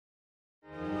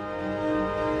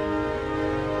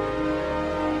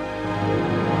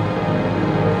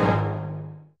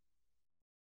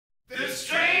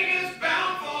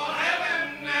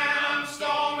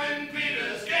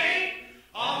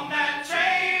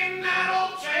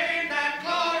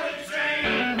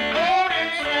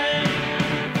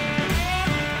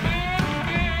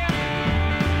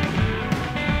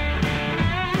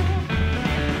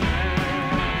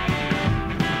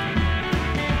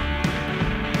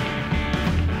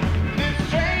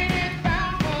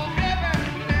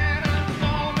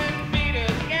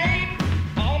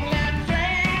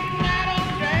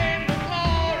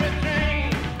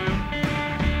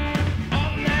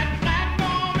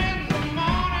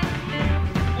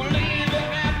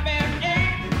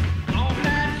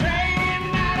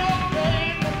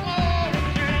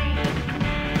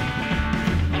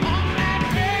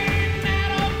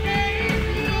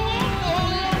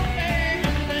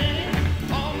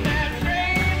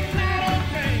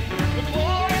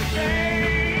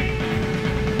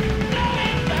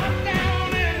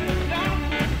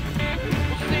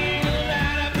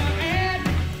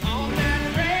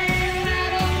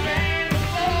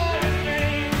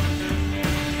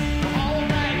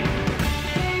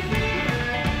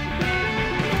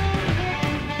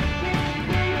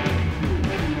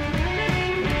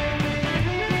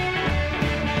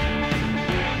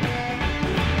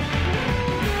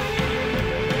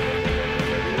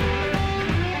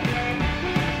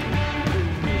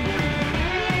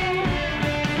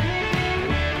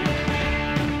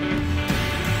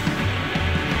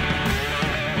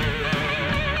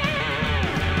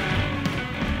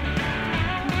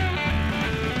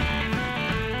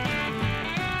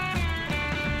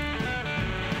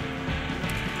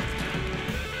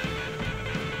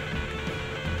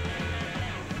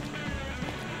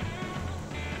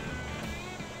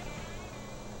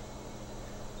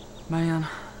Man,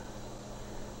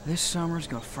 this summer's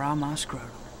gonna fry my scrotum.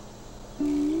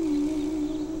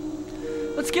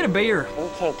 Let's get a beer. We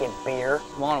can't get beer.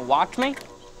 Wanna watch me?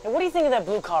 Hey, what do you think of that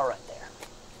blue car right there?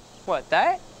 What,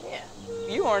 that? Yeah.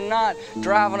 You are not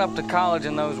driving up to college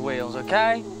in those wheels,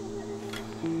 okay?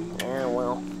 Yeah,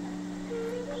 well,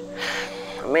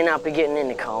 I may not be getting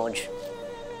into college,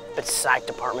 but the psych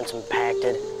department's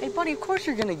impacted. Hey, buddy, of course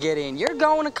you're gonna get in. You're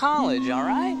going to college, all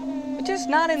right? But just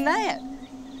not in that.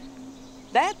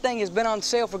 That thing has been on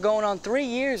sale for going on 3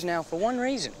 years now for one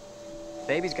reason.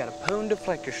 Baby's got a poon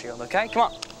deflector shield, okay? Come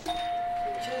on.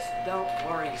 Just don't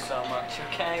worry so much,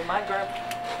 okay? My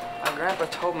grandpa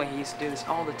told me he used to do this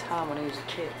all the time when he was a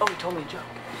kid. Oh, he told me a joke.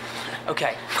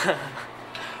 Okay.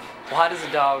 Why does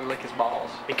a dog lick his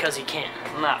balls? Because he can.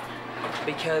 No.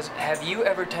 Because have you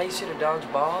ever tasted a dog's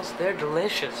balls? They're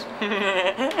delicious.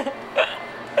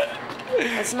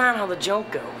 That's not how the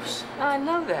joke goes. I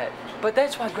know that. But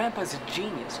that's why Grandpa's a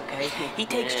genius, okay? He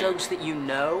takes jokes that you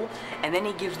know, and then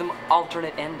he gives them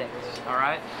alternate endings, all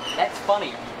right? That's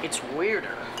funnier. It's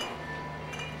weirder.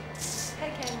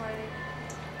 Hey, Kenworthy.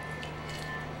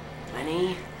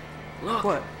 Lenny, look.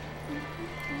 What?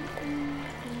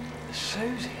 The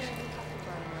Susies.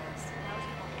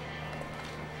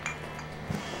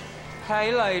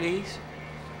 Hey, ladies.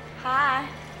 Hi.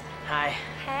 Hi.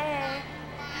 Hey.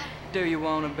 Do you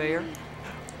want a beer?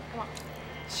 Come on.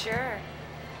 Sure.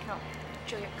 Come on.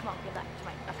 Julia, come on, give that to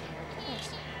me. Okay, here.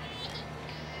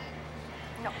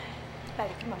 No.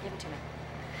 Baby, come on, give it to me.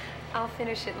 I'll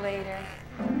finish it later.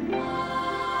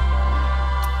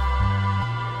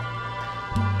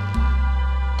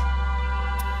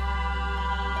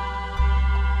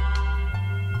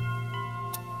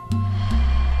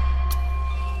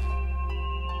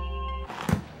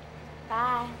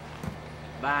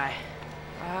 Bye.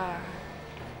 Bye.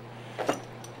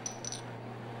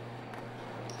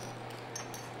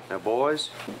 Now, boys,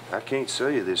 I can't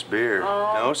sell you this beer.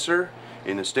 No, sir.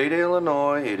 In the state of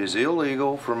Illinois, it is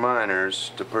illegal for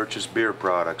minors to purchase beer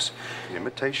products,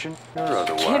 imitation or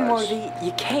otherwise. Kenworthy,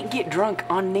 you can't get drunk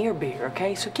on near beer,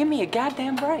 okay? So give me a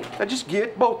goddamn break. Now, just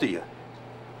get both of you.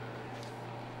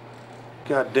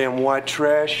 Goddamn white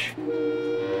trash.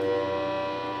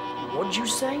 What'd you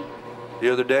say? The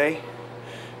other day,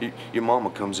 your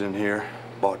mama comes in here,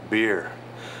 bought beer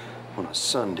on a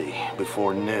Sunday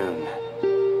before noon.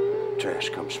 Trash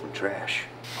comes from trash.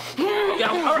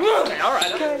 Yeah, all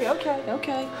right.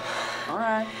 Okay. All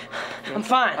right. I'm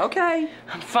fine. Okay.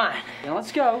 I'm fine. Now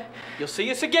let's go. You'll see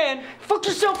us again. Fuck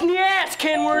yourself in the ass,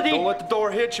 Kenworthy. Don't let the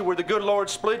door hit you where the good Lord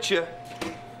split you.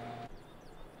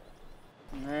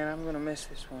 Man, I'm gonna miss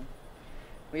this one.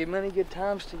 We had many good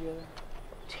times together.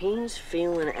 Teens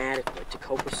feel inadequate to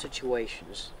cope with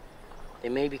situations. They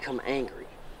may become angry.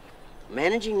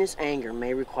 Managing this anger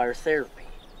may require therapy.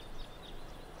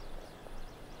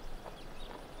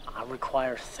 I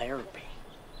require therapy.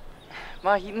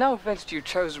 Mike, no offense to your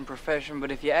chosen profession, but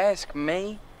if you ask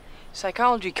me,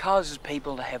 psychology causes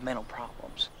people to have mental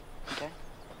problems, okay?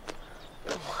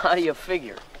 How do you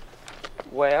figure?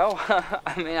 Well,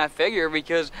 I mean, I figure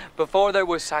because before there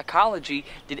was psychology,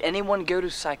 did anyone go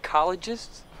to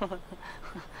psychologists?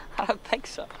 I don't think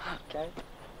so, okay?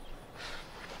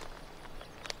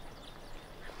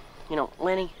 You know,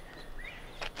 Lenny,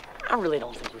 I really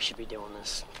don't think we should be doing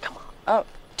this. Come on. Oh,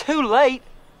 too late,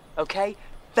 okay?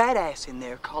 That ass in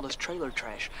there called us trailer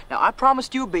trash. Now, I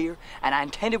promised you a beer, and I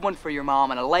intended one for your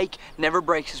mom, and a lake never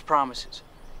breaks his promises.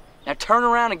 Now turn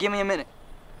around and give me a minute.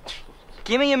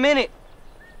 Give me a minute.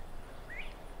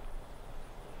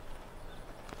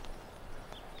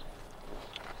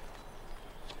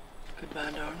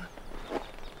 Goodbye, darling.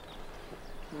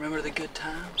 Remember the good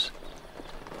times?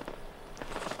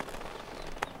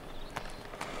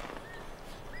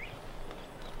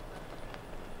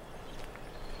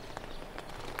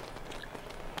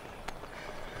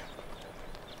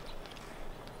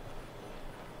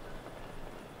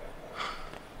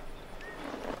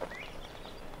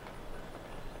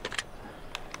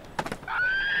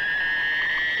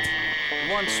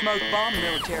 One smoke bomb,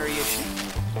 military issue.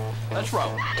 Let's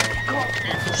roll. Come on.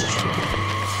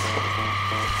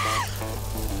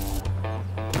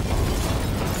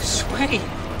 Sweet.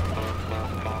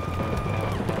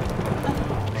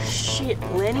 Shit,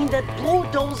 Lenny, that blow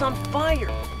doll's on fire.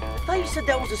 I thought you said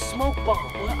that was a smoke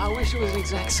bomb. Well, I wish it was an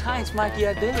exact science, Mikey.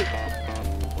 I did.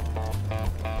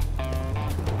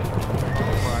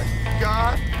 Oh, my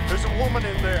God. There's a woman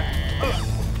in there.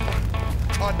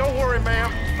 Oh, don't worry,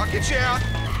 ma'am. I'll get you out.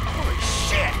 Holy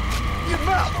shit!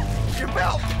 Your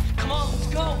belt! Come on, let's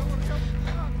go.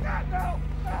 God, no.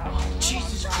 Oh,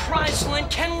 Jesus Christ. Christ, Lynn,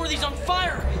 Kenworthy's on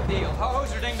fire! Deal.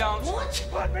 Ho-hos or ding-dongs? What?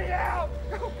 Let me out!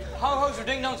 Ho-hos or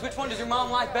ding-dongs, which one does your mom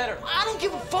like better? I don't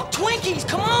give a fuck. Twinkies,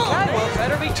 come on! Okay, well,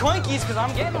 better be Twinkies, because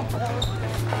I'm getting them.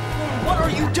 What are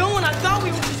you doing? I thought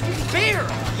we were just getting beer.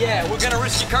 Yeah, we're gonna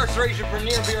risk incarceration for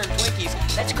near beer and Twinkies.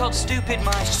 That's called stupid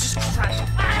minds. Jesus Christ.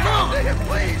 Come on!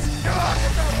 Please! God!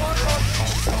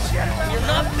 You're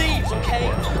not thieves, okay?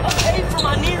 I'll pay for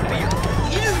my near beer.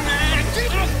 You, man!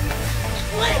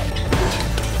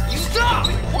 You stop!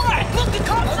 What? Look, the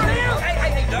cops are here!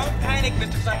 Hey, don't panic,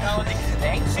 Mr. Psychology. They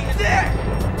ain't seen it There!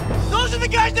 Those are the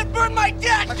guys that burned my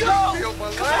dad! Go! Feel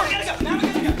my Come on, leg. we gotta go! Now we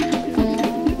gotta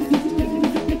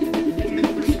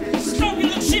go! Stop, you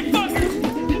little shit fucker!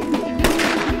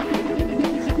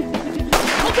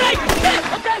 Okay!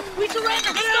 We surrender!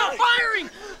 Stop firing!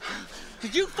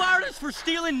 Did you fire us for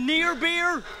stealing near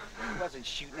beer? We wasn't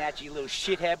shooting at you, little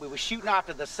shithead. We were shooting off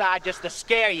to the side just to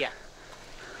scare you.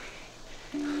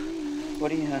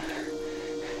 What are you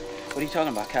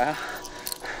talking about, Kyle?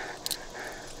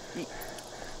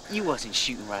 You wasn't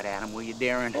shooting right at him, were you,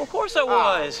 Darren? Well, of course I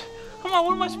was. Come on,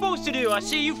 what am I supposed to do? I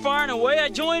see you firing away, I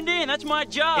joined in. That's my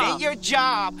job. It ain't your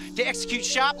job to execute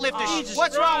shoplifters. Jesus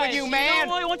What's wrong with Christ. you, man? You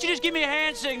know what? Why don't you just give me a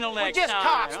hand signal We're next just time?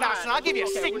 cops now, All son. right. I'll give you a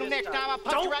Okay, signal we're next just time. I'll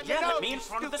punch you right in the yell at nose. me in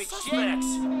front of the Stupid suspects.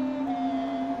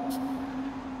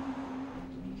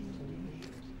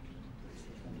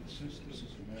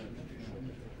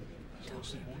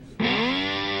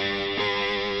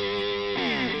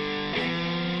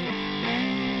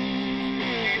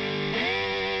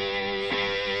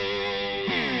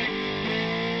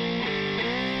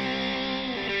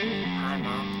 Hi,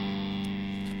 Mom.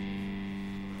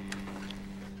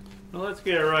 Well, let's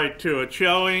get right to it,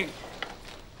 shall we?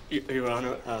 Your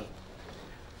Honor,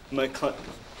 my clients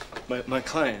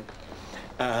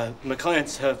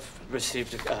have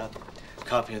received a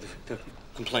copy of the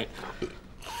complaint.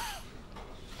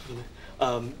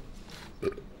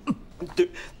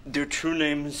 Their true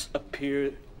names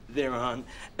appear thereon,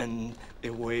 and they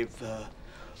waive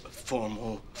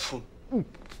formal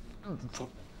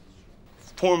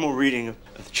reading of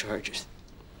the charges.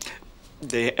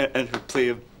 They enter a plea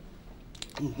of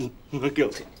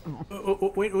guilty.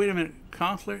 Wait a minute,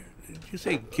 Counselor. Did you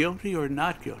say guilty or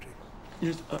not guilty?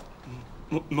 Yes,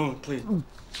 moment, please.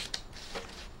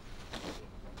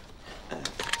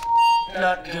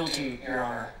 Not guilty, Your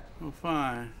Honor. Oh,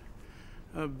 fine.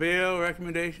 Bail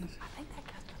recommendations?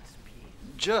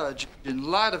 Judge, in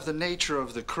light of the nature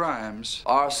of the crimes,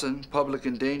 arson, public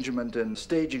endangerment, and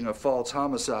staging a false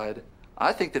homicide,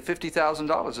 I think that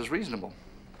 $50,000 is reasonable.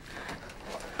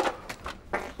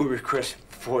 We request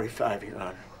 45, Your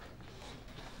Honor.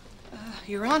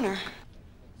 Your Honor,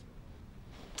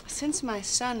 since my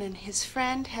son and his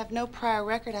friend have no prior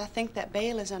record, I think that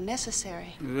bail is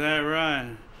unnecessary. Is that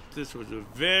right? This was a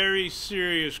very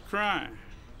serious crime.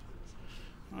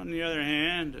 On the other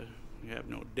hand, we have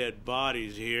no dead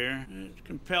bodies here. It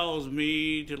compels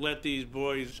me to let these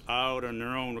boys out on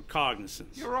their own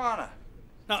recognizance. Your Honor.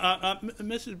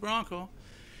 Mrs. Bronco,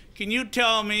 can you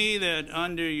tell me that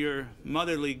under your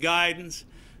motherly guidance,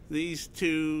 these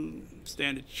two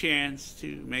stand a chance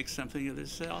to make something of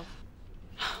themselves?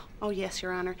 Oh, yes,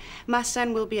 Your Honor. My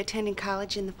son will be attending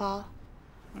college in the fall.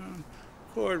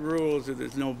 Court rules that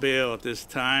there's no bail at this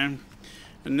time.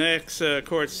 The next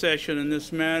court session in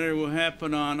this matter will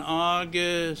happen on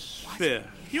August 5th.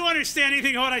 You understand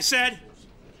anything of what I said?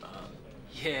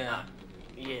 Yeah.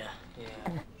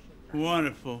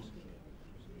 Wonderful.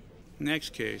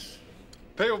 Next case.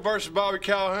 People versus Bobby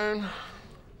Calhoun.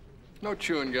 No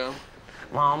chewing gum.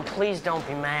 Mom, please don't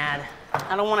be mad.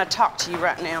 I don't want to talk to you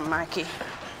right now, Mikey.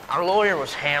 Our lawyer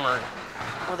was hammered.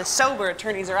 Well, the sober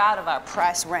attorneys are out of our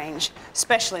price range,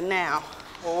 especially now.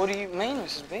 Well, what do you mean,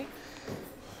 Mrs. B?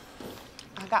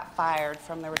 I got fired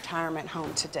from the retirement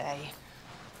home today.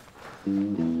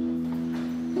 Mom,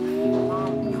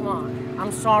 come on.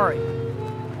 I'm sorry.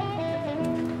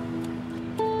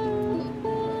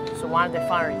 So why did they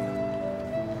fire you?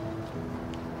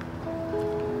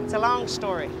 It's a long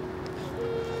story.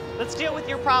 Let's deal with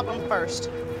your problem first.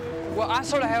 Well, I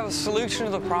sort of have a solution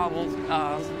to the problem,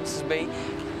 Mrs. B.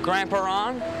 Grandpa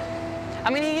Ron. I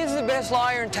mean, he is the best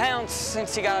lawyer in town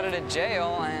since he got out of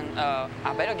jail, and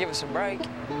I bet he'll give us a break.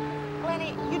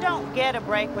 Lenny, you don't get a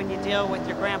break when you deal with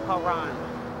your Grandpa Ron.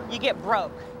 You get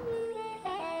broke.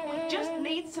 We just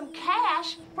need some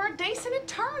cash for a decent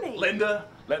attorney. Linda,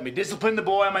 let me discipline the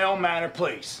boy in my own manner,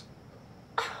 please.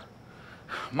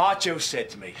 Macho said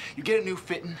to me, you get a new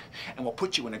fitting and we'll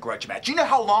put you in a grudge match. You know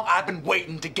how long I've been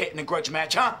waiting to get in a grudge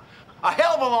match, huh? A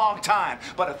hell of a long time.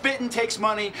 But a fitting takes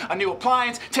money, a new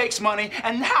appliance takes money,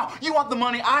 and now you want the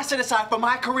money I set aside for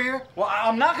my career? Well,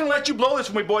 I'm not gonna let you blow this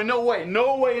for me, boy. No way.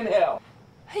 No way in hell.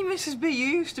 Hey, Mrs. B, you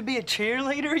used to be a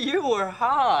cheerleader. You were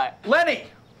hot. Lenny,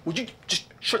 would you just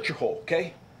shut your hole,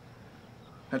 okay?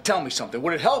 Now tell me something.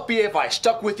 Would it help you if I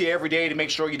stuck with you every day to make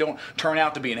sure you don't turn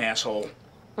out to be an asshole?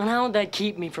 And how would that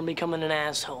keep me from becoming an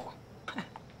asshole?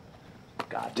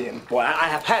 Goddamn, boy, I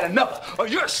have had enough of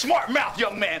your smart mouth,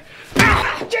 young man.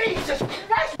 Ah, Jesus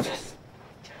Christ!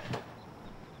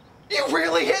 You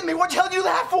really hit me. What the hell did you do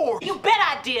that for? You bet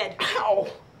I did. Ow!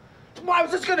 Why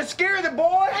was this gonna scare the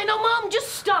boy? Hey, no, Mom, just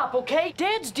stop, okay?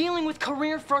 Dad's dealing with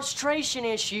career frustration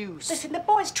issues. Listen, the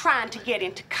boy's trying to get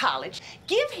into college.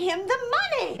 Give him the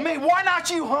money. I mean, why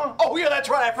not you, huh? Oh, yeah, that's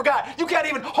right. I forgot. You can't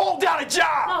even hold down a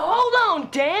job. Now, hold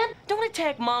on, Dad. Don't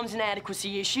attack Mom's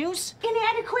inadequacy issues.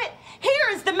 Inadequate?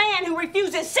 Here is the man who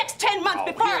refuses 10 months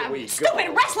before a stupid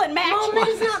wrestling match. Mom, that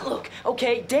is not. Look,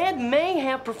 okay, Dad may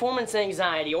have performance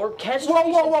anxiety or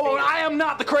castration. Whoa. I am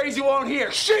not the crazy one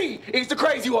here. She is the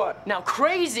crazy one. Now,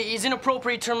 crazy is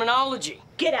inappropriate terminology.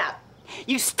 Get out.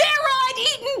 You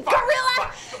steroid-eating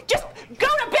gorilla! Just go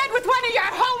to bed with one of your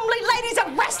homely ladies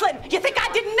of wrestling. You think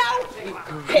I didn't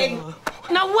know? Pig.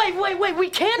 Now, wait. We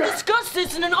can't discuss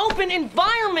this in an open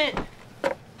environment.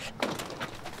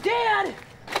 Dad!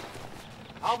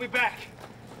 I'll be back.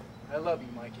 I love you,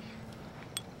 Mikey.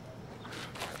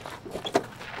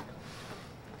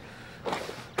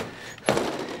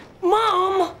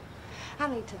 Mom! I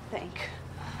need to think.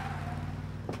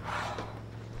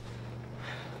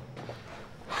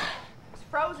 There's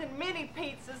frozen mini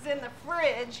pizzas in the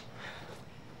fridge.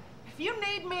 If you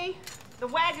need me, the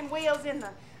wagon wheel's in the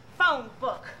phone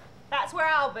book. That's where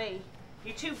I'll be.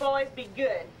 You two boys be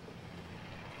good.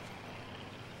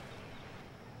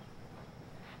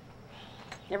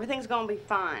 Everything's gonna be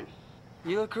fine.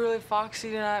 You look really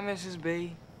foxy tonight, Mrs.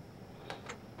 B.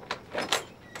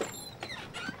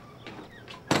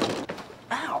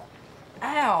 Ow!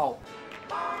 Ow!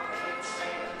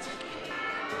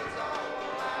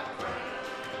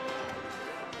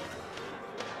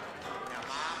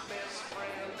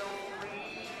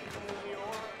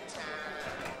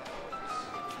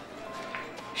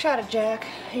 Shot of Jack,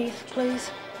 Heath, please.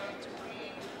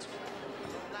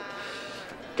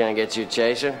 Can I get you a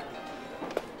chaser?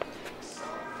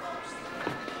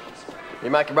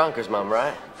 You're Mikey Bronco's mom,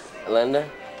 right? Linda?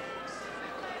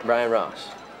 Brian Ross.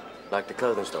 Like the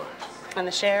clothing store. And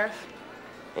the sheriff?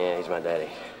 Yeah, he's my daddy.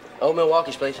 Old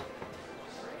Milwaukee's, please.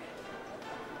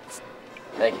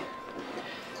 Thank you.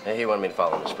 Hey, he wanted me to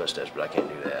follow in his footsteps, but I can't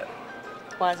do that.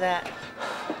 Why's that?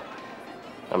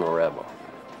 I'm a rebel.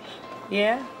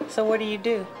 Yeah? So what do you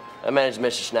do? I manage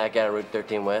Mr. Snack out on Route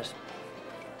 13 West.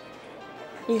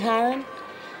 You hiring?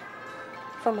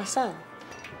 For my son.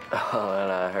 Oh,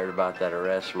 and I heard about that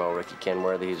arrest from old Ricky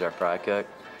Kenworthy. He's our fry cook.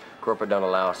 Corporate don't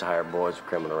allow us to hire boys with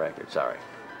criminal records. Sorry.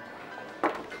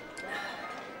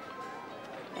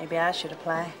 Maybe I should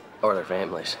apply. Or their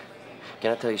families.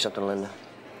 Can I tell you something, Linda?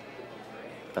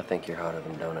 I think you're hotter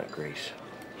than donut grease.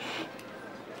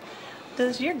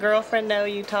 Does your girlfriend know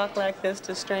you talk like this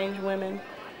to strange women?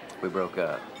 We broke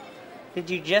up. Did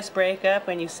you just break up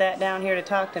when you sat down here to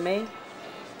talk to me?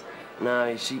 No,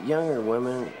 you see, younger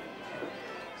women,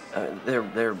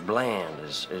 they're bland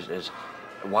as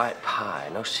white pie,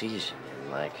 no seasoning,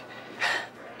 like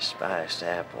spiced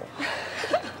apple.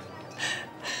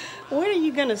 What are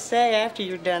you gonna say after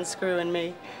you're done screwing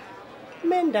me?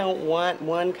 Men don't want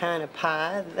one kind of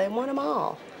pie, they want them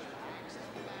all.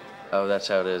 Oh, that's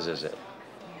how it is it?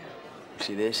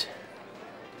 See this?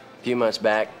 A few months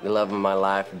back, the love of my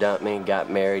life dumped me,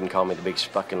 got married, and called me the biggest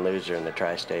fucking loser in the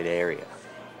tri-state area.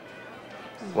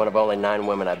 One of only 9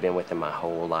 women I've been with in my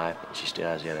whole life, and she still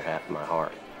has the other half of my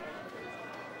heart.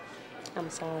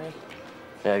 I'm sorry.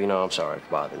 Yeah, you know, I'm sorry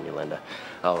for bothering you, Linda.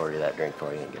 I'll order that drink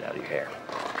for you and get out of your hair.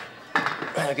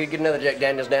 Could you get another Jack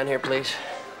Daniels down here, please?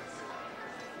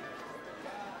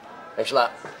 Thanks a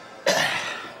lot.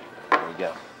 There you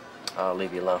go. I'll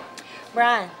leave you alone.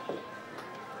 Brian,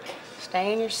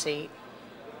 stay in your seat.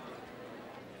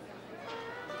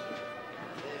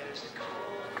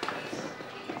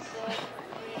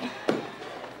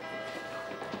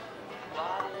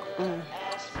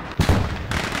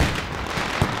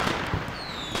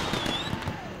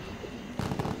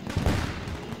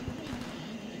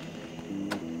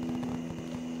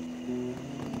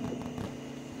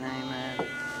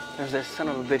 There's that son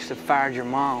of a bitch that fired your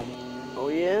mom. Oh,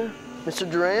 yeah? Mr.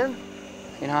 Duran?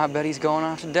 You know, I bet he's going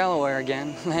off to Delaware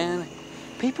again. Man,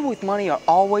 people with money are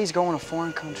always going to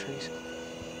foreign countries.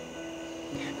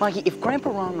 Mikey, if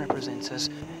Grandpa Ron represents us,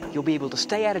 you'll be able to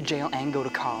stay out of jail and go to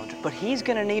college. But he's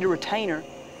gonna need a retainer,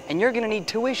 and you're gonna need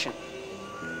tuition.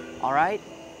 All right?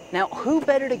 Now, who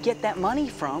better to get that money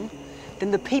from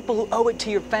than the people who owe it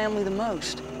to your family the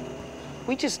most?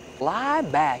 We just lie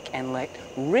back and let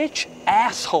rich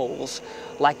assholes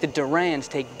like the Durans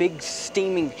take big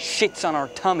steaming shits on our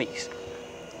tummies.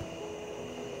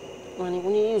 Lenny,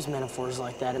 when you use metaphors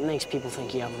like that, it makes people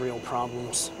think you have real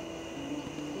problems.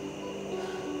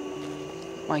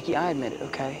 Mikey, I admit it,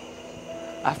 okay?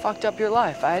 I fucked up your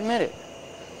life, I admit it.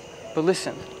 But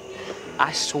listen,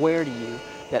 I swear to you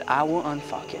that I will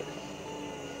unfuck it.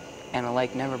 And a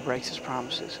lake never breaks its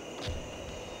promises.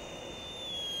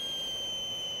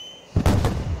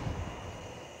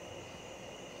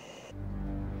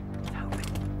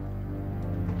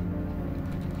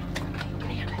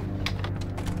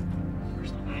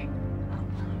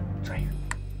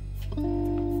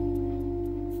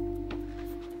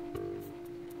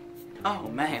 Oh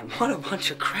man, what a bunch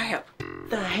of crap.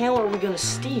 The hell are we gonna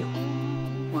steal?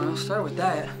 Well, I'll start with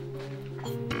that.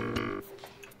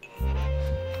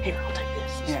 Here, I'll take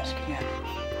this. Yes, yeah.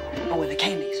 Oh, and the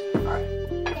candies. All right.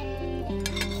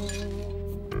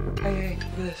 Hey, look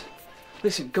at this.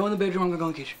 Listen, go in the bedroom, I'm gonna go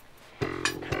in the kitchen.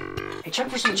 Hey, check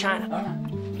for some china.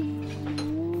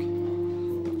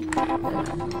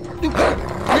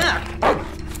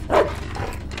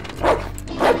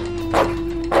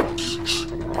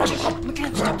 Look at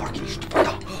him, stop barking.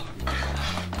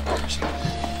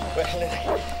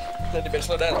 Lindy, better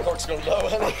slow down. The cork's gonna blow,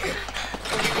 honey.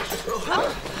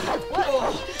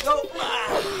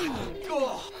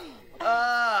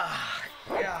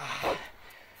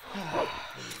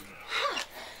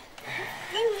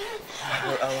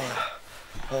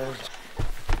 Hold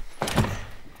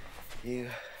you.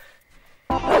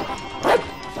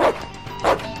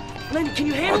 Lenny, can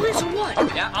you handle this or what?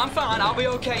 Yeah, I'm fine. I'll be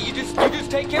okay. You just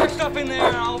take care of stuff in there,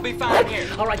 and I'll be fine here.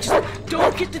 All right, just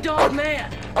don't get the dog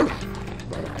mad.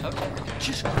 Okay.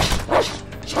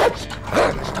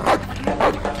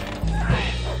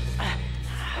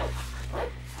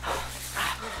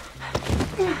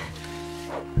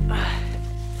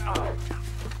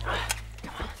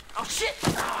 Oh shit!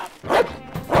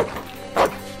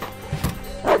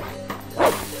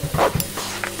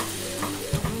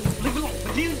 Leave it alone,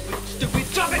 McNeely. Stupid.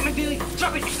 Drop it, McNeely.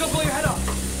 Drop it. It's gonna blow your head off.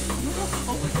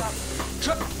 Oh my God.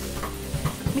 Drop it.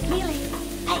 McNeely,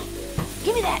 hey,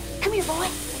 give me that. Come here, boy.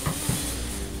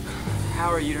 How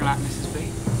are you tonight, Mrs. B?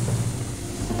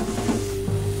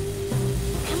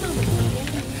 Come on, McNeely.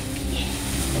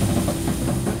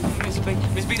 Miss B,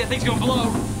 Miss B, that thing's gonna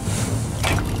blow.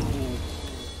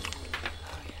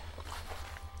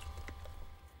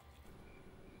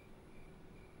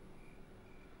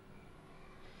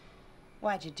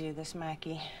 Why'd you do this,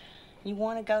 Mikey? You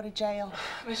want to go to jail?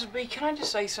 Mrs. B, can I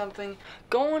just say something?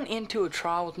 Going into a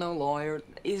trial with no lawyer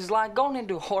is like going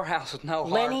into a whorehouse with no heart.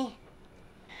 Lenny,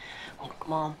 look,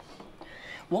 Mom,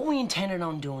 what we intended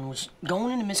on doing was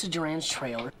going into Mrs. Duran's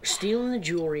trailer, stealing the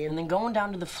jewelry, and then going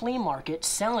down to the flea market,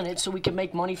 selling it so we could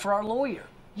make money for our lawyer.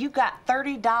 You got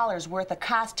 $30 worth of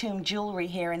costume jewelry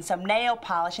here and some nail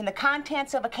polish and the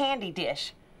contents of a candy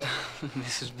dish.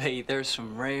 Mrs. B, there's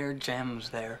some rare gems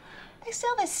there. They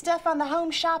sell this stuff on the Home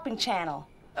Shopping Channel.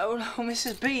 Oh, no,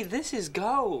 Mrs. B, this is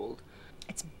gold.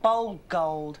 It's bold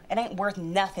gold. It ain't worth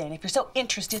nothing. If you're so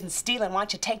interested in stealing, why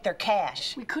don't you take their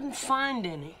cash? We couldn't find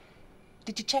any.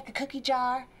 Did you check a cookie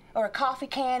jar or a coffee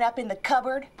can up in the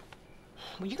cupboard?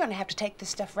 Well, you're gonna have to take this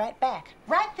stuff right back.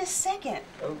 Right this second.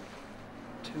 Oh,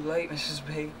 too late, Mrs.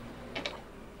 B.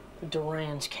 The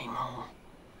Durans came home.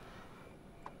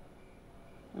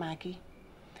 Mikey,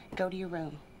 go to your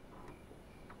room.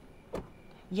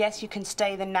 Yes, you can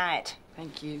stay the night.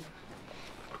 Thank you.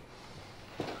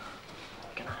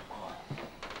 Good night, Mom.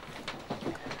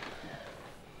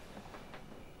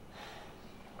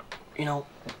 You know,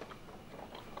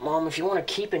 Mom, if you want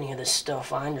to keep any of this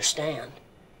stuff, I understand.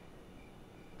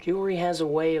 Jewelry has a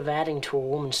way of adding to a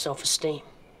woman's self-esteem.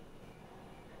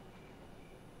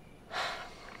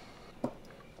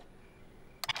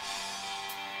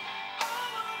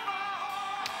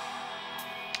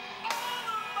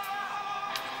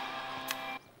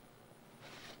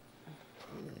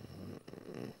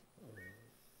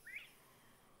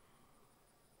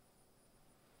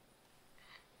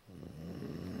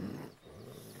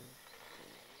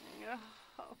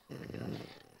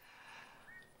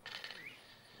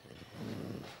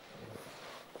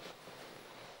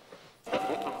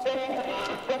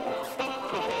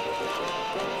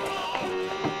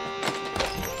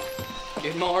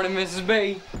 Good morning, Mrs.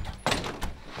 B.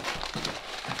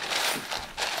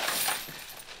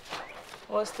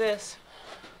 What's this?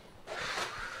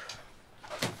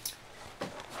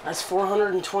 That's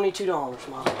 $422,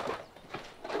 Mom.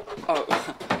 Oh,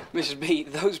 Mrs. B,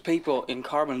 those people in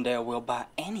Carbondale will buy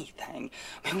anything.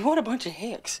 I mean, what a bunch of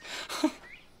hicks.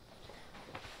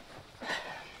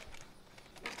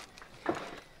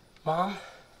 Mom,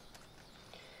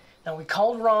 now we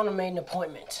called Ron and made an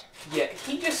appointment. Yeah,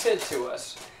 he just said to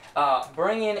us,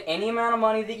 bring in any amount of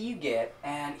money that you get,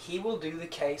 and he will do the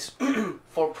case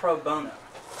for pro bono,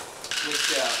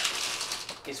 which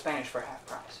is Spanish for half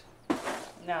price.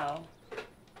 No,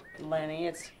 Lenny,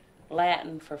 it's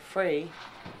Latin for free.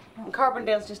 And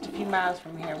Carbondale's just a few miles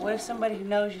from here. What if somebody who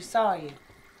knows you saw you?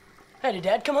 Hey, did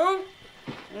Dad come home?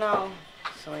 No,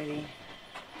 sweetie.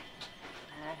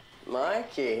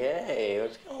 Mikey, hey,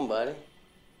 what's going on, buddy?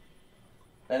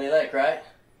 Lenny Lake, right?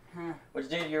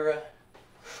 What'd you do to your,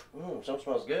 something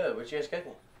smells good. What you guys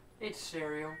cooking? It's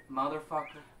cereal,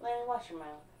 motherfucker. Lenny, wash your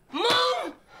mouth.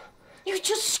 Mom! You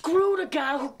just screwed a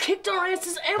guy who kicked our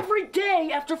asses every day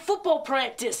after football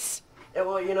practice. Yeah,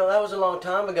 well, you know, that was a long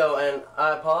time ago, and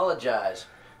I apologize.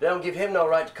 They don't give him no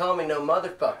right to call me no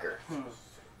motherfucker.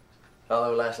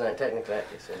 Although last night, technically, I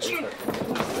said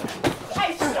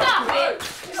Hey, stop it!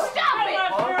 Stop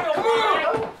it! Come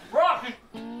on! Rock!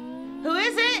 Who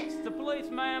is it? It's the police,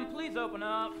 ma'am. Please open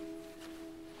up.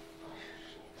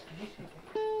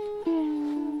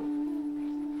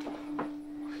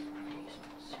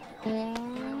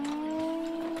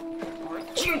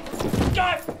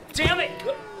 God damn it!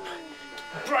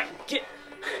 Brian, get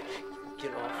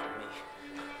off of me.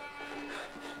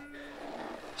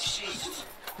 Jesus.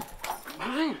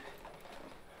 Brian.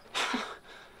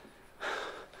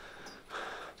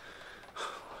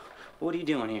 What are you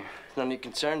doing here? None of your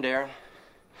concern, Darren.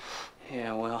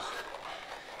 Yeah, well,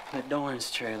 the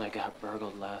Dorrance trailer got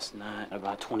burgled last night at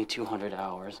about 2200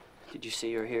 hours. Did you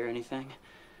see or hear anything?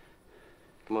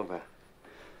 Come over.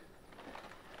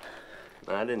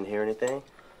 I didn't hear anything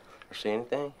or see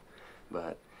anything,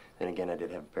 but then again, I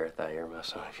did have a pair of thigh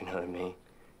earmuffs on, if you know what I mean.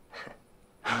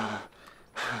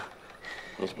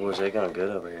 These boys, they gone good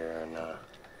over here, and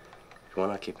if you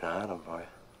want, I'll keep an eye on them for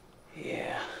you.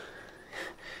 Yeah.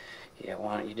 Yeah,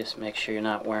 why don't you just make sure you're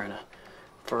not wearing a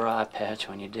fur eye patch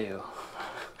when you do?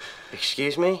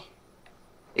 Excuse me?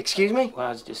 Excuse me? Well,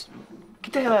 I was just...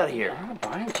 Get the hell out of here. Oh,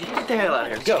 Brian, Get the hell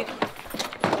out of here. Go.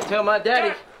 Tell my daddy.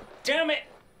 God damn it!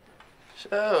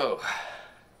 So,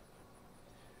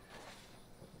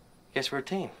 guess we're a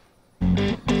team.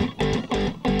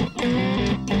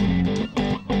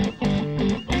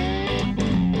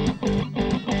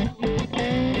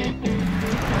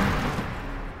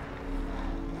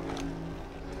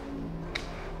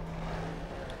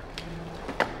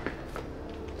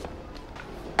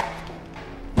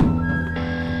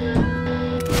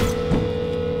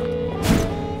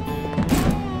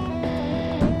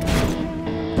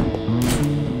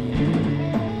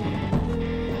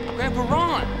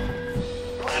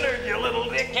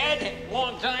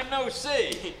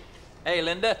 See. Hey,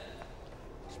 Linda.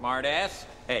 Smart ass.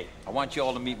 Hey, I want you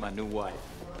all to meet my new wife.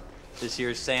 This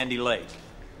here's Sandy Lake.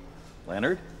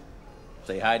 Leonard,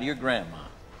 say hi to your grandma.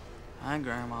 Hi,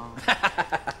 Grandma.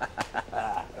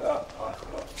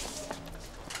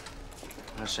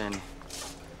 Hi, Sandy.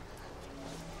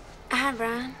 Hi,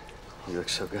 Brian. You look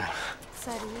so good.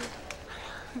 So do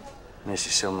you. Miss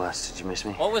you so much. Did you miss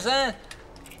me? What was that?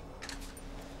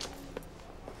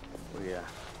 We,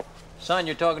 Son,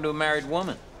 you're talking to a married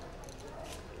woman.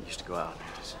 Used to go out.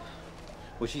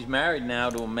 Well, she's married now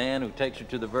to a man who takes her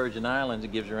to the Virgin Islands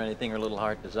and gives her anything her little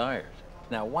heart desires.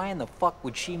 Now, why in the fuck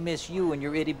would she miss you and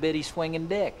your itty-bitty swinging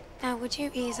dick? Now, would you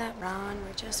ease up, Ron?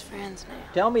 We're just friends now.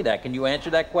 Tell me that. Can you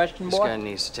answer that question, boy? This guy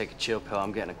needs to take a chill pill.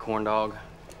 I'm getting a corn dog.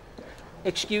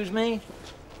 Excuse me?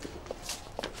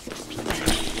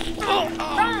 Oh,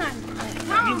 Ron!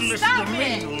 Ron, You stop listen to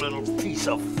me, it! you little piece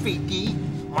of feety.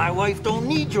 My wife don't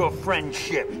need your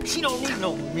friendship. She don't need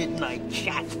no midnight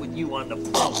chats with you on the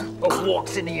phone or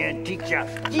walks in the antique shop.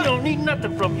 She don't need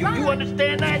nothing from you. You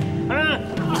understand that? Huh?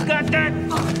 You got that?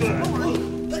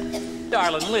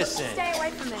 Darling, listen. Stay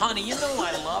away from me. Honey, you know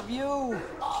I love you.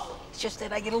 It's just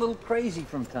that I get a little crazy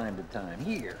from time to time.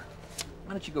 Here,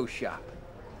 why don't you go shopping?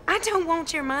 I don't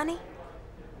want your money.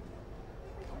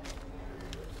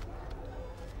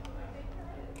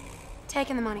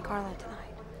 Taking the Monte Carlo tonight.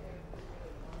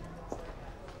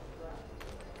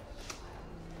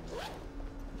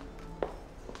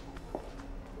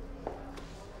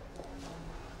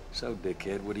 So,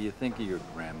 dickhead, what do you think of your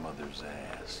grandmother's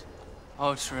ass?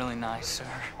 Oh, it's really nice, sir.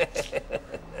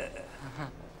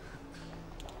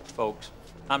 Folks,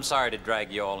 I'm sorry to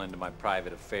drag you all into my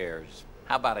private affairs.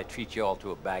 How about I treat you all to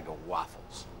a bag of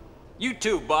waffles? You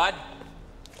too, bud.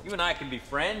 You and I can be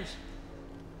friends.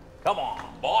 Come on,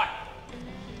 boy.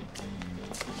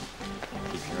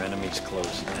 Keep your enemies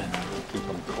close, man. Keep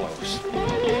them close.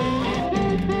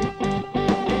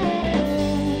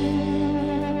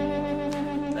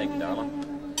 Thank you,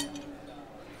 darling.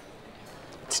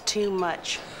 It's too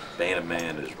much. Paying a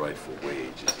man his rightful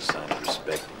wage is a sign of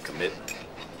respect and commitment.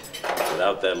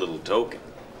 Without that little token,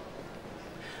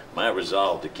 my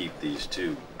resolve to keep these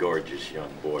two gorgeous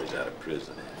young boys out of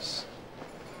prison is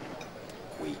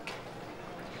weak.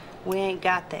 We ain't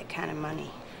got that kind of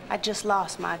money. I just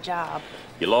lost my job.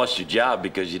 You lost your job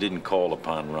because you didn't call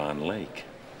upon Ron Lake.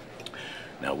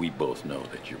 Now, we both know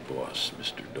that your boss,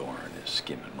 Mr. Dorn, is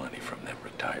skimming money from them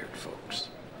retired folks.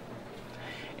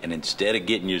 And instead of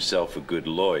getting yourself a good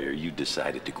lawyer, you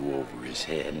decided to go over his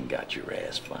head and got your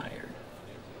ass fired.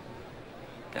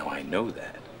 Now, I know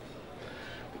that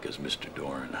because Mr.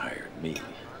 Dorn hired me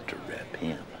to rep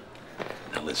him.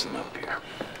 Now, listen up here.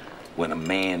 When a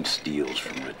man steals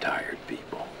from retired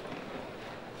people,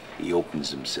 he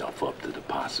opens himself up to the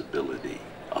possibility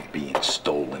of being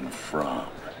stolen from,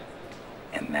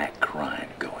 and that crime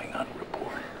going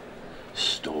unreported.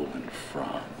 Stolen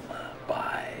from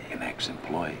by an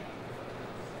ex-employee.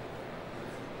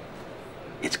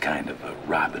 It's kind of a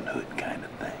Robin Hood kind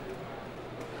of thing.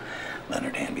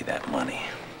 Leonard, hand me that money.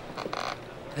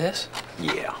 This?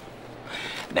 Yeah.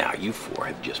 Now, you four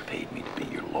have just paid me to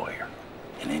be your lawyer.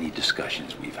 And any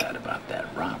discussions we've had about that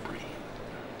robbery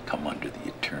come under the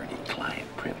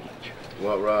attorney-client privilege.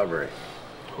 What robbery?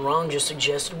 Ron just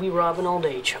suggested we rob an old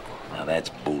age home. Now, that's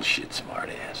bullshit,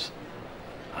 smartass.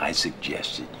 I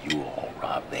suggested you all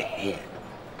rob the head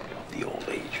of the old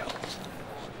age home.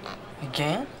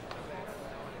 Again?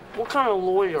 What kind of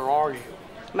lawyer are you?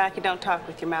 Mackie, don't talk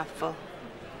with your mouth full.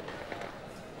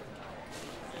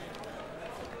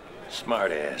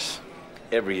 Smartass.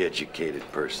 Every educated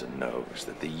person knows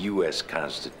that the U.S.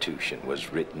 Constitution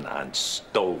was written on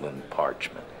stolen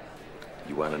parchment.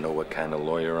 You want to know what kind of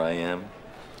lawyer I am?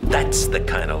 That's the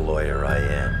kind of lawyer I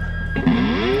am.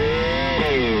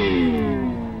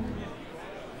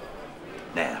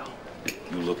 Now,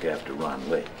 you look after Ron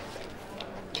Lake.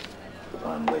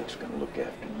 Ron Lake's gonna look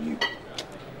after you.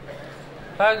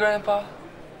 Hi, Grandpa.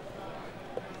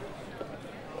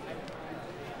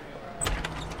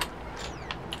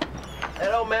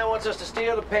 That old man wants us to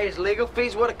steal to pay his legal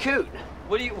fees. What a coot.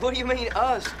 What do you mean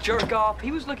us, jerk off?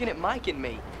 He was looking at Mike and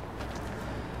me.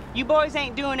 You boys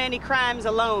ain't doing any crimes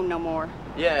alone no more.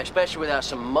 Yeah, especially without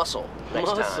some muscle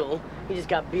next Muscle? time. He just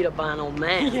got beat up by an old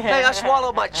man. Yeah. Hey, I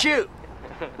swallowed my chew.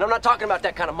 And I'm not talking about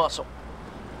that kind of muscle.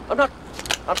 I'm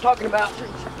talking about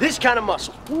this kind of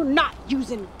muscle. We're not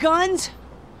using guns.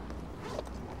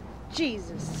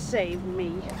 Jesus save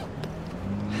me.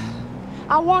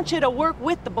 I want you to work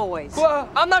with the boys. Well,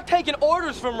 I'm not taking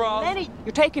orders from Rob. Lenny,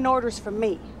 you're taking orders from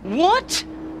me. What?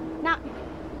 Now,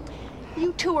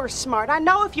 you two are smart. I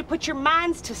know if you put your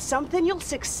minds to something, you'll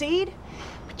succeed.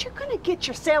 But you're gonna get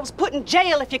yourselves put in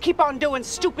jail if you keep on doing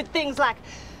stupid things like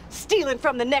stealing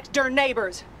from the next door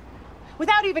neighbors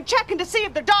without even checking to see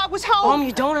if their dog was home. Mom,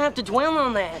 you don't have to dwell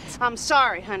on that. I'm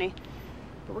sorry, honey,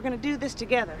 but we're gonna do this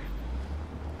together.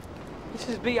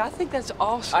 Mrs. B, I think that's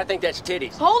awesome. I think that's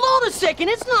titties. Hold on a second.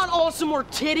 It's not awesome or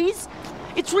titties.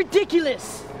 It's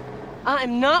ridiculous. I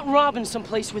am not robbing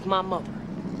someplace with my mother.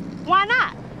 Why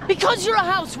not? Because you're a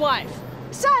housewife.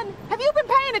 Son, have you been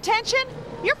paying attention?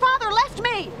 Your father left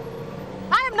me.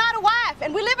 I am not a wife,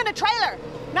 and we live in a trailer,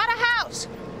 not a house.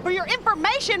 For your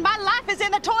information, my life is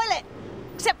in the toilet.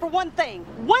 Except for one thing.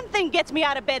 One thing gets me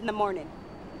out of bed in the morning.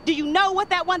 Do you know what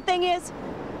that one thing is?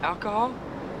 Alcohol?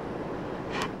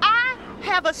 I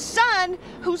have a son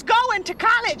who's going to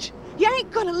college. You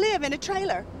ain't gonna live in a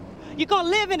trailer. You're gonna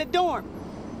live in a dorm,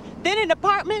 then an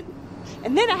apartment,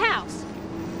 and then a house.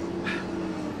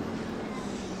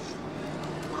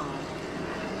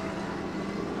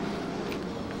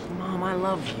 Mom, I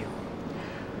love you.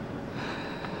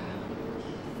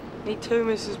 Me too,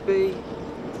 Mrs. B.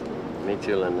 Me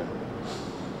too, Linda.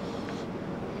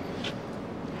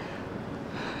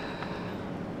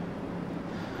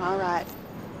 All right.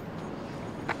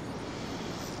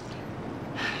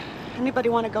 Anybody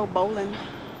want to go bowling?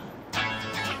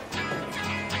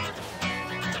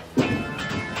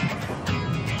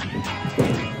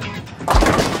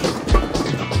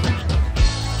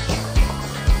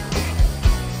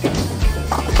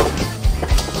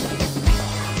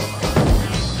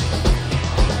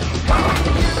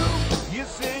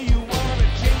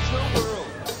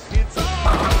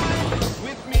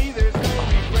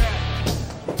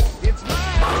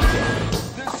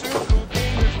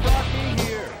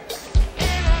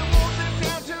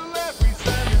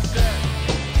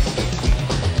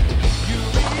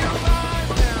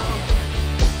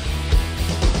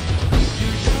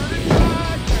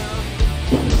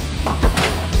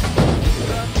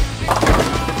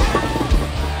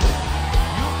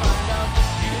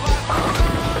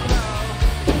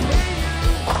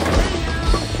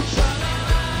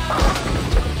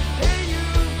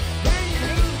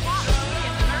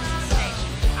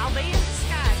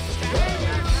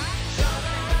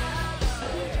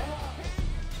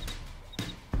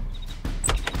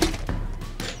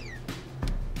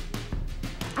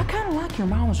 like your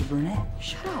mom was a brunette.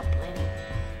 Shut up, Lenny.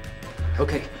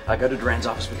 Okay, I go to Duran's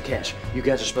office for the cash. You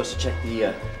guys are supposed to check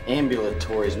the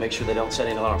ambulatories, make sure they don't set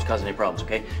any alarms, cause any problems,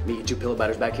 okay? Meet you 2 pillow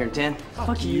batters back here in 10.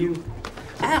 Fuck you.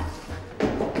 Ow!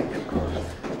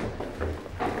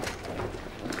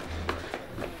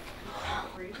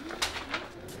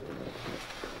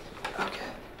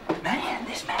 Man,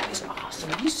 this map is awesome.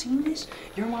 Have you seen this?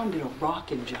 Your mom did a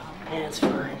rockin' job. Yeah, it's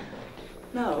fine.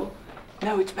 No,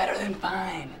 it's better than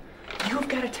fine. You've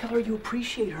got to tell her you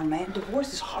appreciate her, man.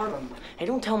 Divorce is hard on you. Hey,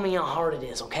 don't tell me how hard it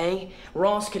is, okay?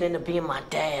 Ross could end up being my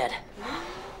dad.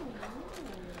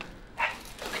 Look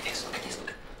at this.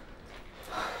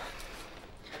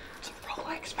 It's a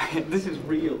Rolex, man. This is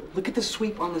real. Look at the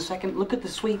sweep on the second. Look at the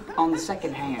sweep on the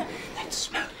second hand. That's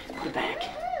smooth. Put it back.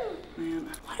 Man,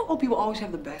 why do old people always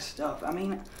have the best stuff? I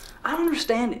mean, I don't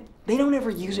understand it. They don't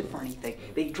ever use it for anything.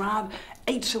 They drive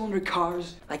 8-cylinder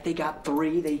cars like they got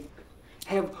 3. They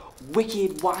have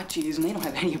wicked watches, and they don't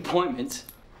have any appointments.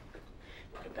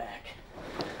 Put it back.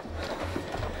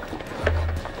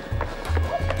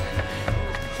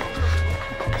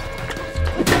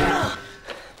 What the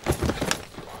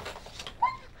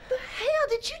hell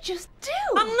did you just do?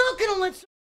 I'm not gonna let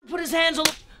put his hands on.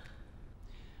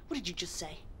 What did you just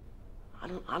say? I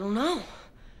don't know.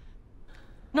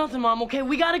 Nothing, Mom, okay?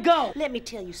 We gotta go. Let me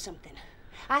tell you something.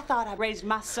 I thought I raised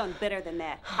my son better than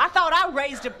that. I thought I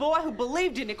raised a boy who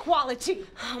believed in equality.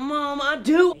 Oh, Mom, I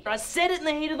do. I said it in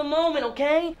the heat of the moment,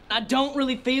 okay? I don't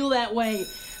really feel that way.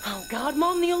 Oh, God,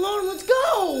 Mom, the alarm, let's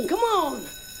go! Come on!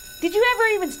 Did you ever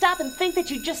even stop and think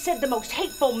that you just said the most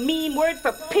hateful, mean word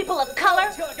for people of color?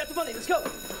 Let's go, I got the money, let's go.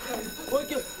 What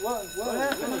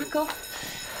happened? Michael,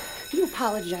 you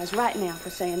apologize right now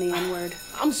for saying the N-word.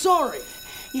 I'm sorry.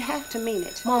 You have to mean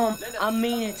it. Mom, I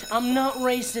mean it. I'm not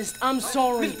racist. I'm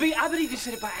sorry. Miss B, I bet he just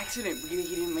said it by accident. He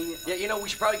didn't mean it. Yeah, you know, we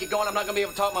should probably get going. I'm not gonna be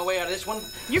able to talk my way out of this one.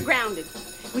 You're grounded,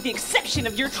 with the exception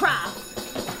of your trial.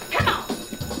 Come on!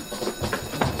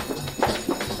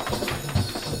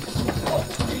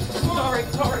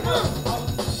 Sorry.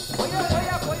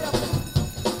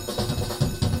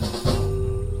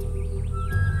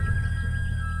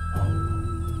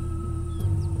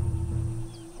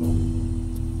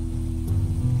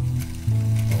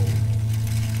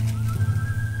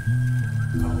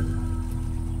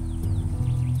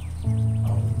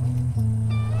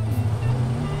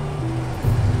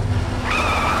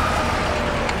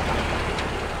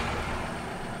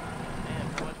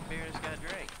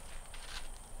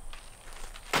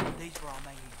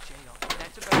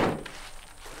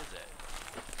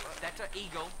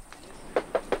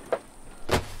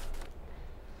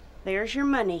 There's your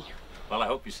money. Well, I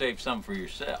hope you saved some for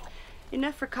yourself.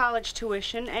 Enough for college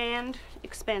tuition and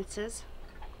expenses.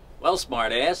 Well,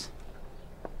 smartass,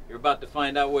 you're about to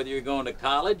find out whether you're going to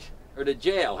college or to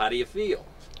jail. How do you feel?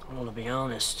 I want to be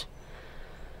honest.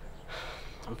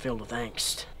 I'm filled with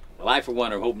angst. Well, I, for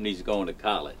one, are hoping he's going to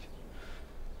college.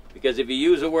 Because if you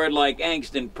use a word like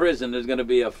angst in prison, there's going to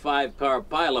be a 5-car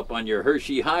pileup on your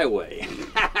Hershey Highway.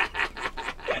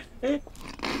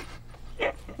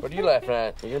 What are you laughing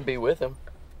at? You're gonna be with him.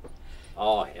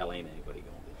 Oh, hell, ain't anybody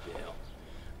going to jail.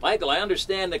 Michael, I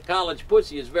understand that college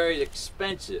pussy is very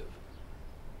expensive.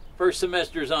 First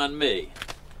semester's on me.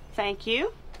 Thank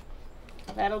you.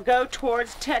 That'll go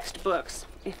towards textbooks.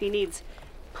 If he needs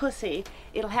pussy,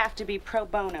 it'll have to be pro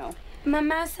bono.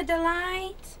 Mimosa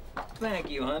Delight?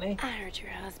 Thank you, honey. I heard your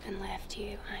husband left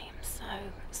you. I am so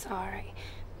sorry.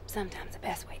 Sometimes the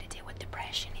best way to deal with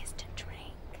depression is to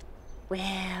drink.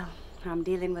 Well, I'm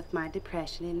dealing with my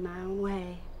depression in my own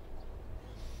way.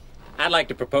 I'd like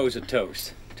to propose a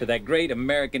toast to that great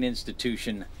American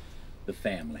institution, the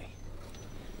family.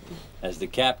 As the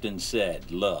captain said,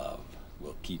 love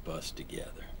will keep us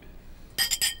together.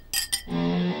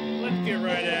 Let's get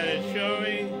right at it, shall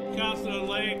we? Counselor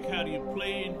Lake, how do you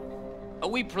plead?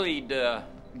 We plead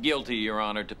guilty, Your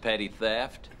Honor, to petty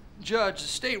theft. Judge, the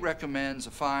state recommends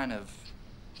a fine of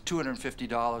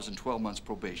 $250 and 12 months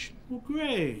probation. Well,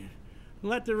 great.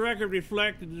 Let the record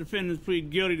reflect that the defendants plead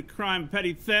guilty to crime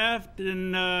petty theft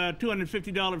and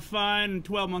 $250 fine and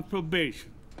 12-month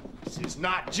probation. This is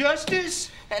not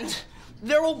justice, and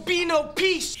there will be no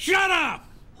peace. Shut up!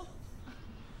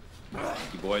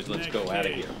 You boys, let's go out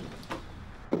of here.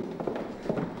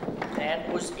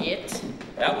 That was it?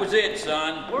 That was it,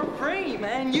 son. We're free,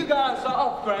 man. You guys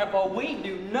off, Grandpa. We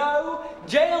do no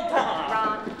jail time.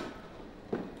 Ron,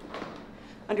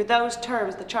 under those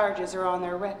terms, the charges are on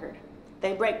their record.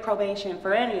 They break probation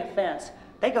for any offense.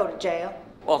 They go to jail.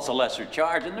 Well, it's a lesser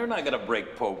charge, and they're not gonna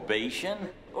break probation.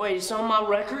 Wait, it's on my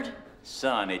record?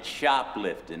 Son, it's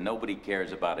shoplifting. Nobody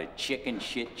cares about a chicken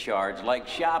shit charge like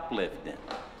shoplifting.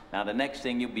 Now, the next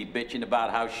thing you'll be bitching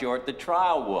about how short the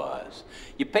trial was.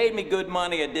 You paid me good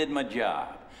money, I did my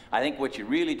job. I think what you're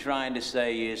really trying to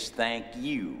say is thank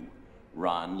you,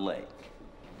 Ron Lake.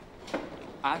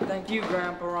 I thank you,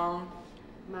 Grandpa Ron.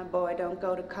 My boy don't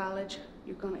go to college,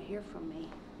 you're gonna hear from me.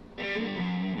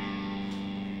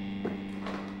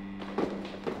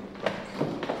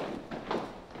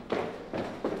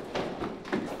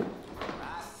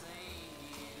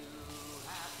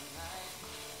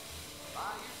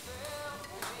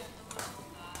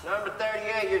 Number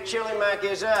 38, your chili mac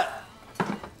is up.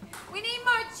 We need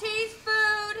more cheese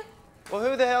food. Well,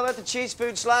 who the hell let the cheese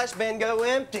food slice bin go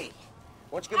empty?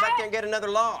 Why don't you go back there and get another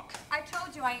log? I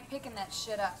told you I ain't picking that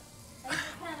shit up. Thanks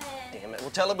for coming. Damn it. Well,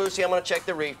 tell Abusi I'm gonna check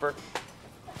the reefer.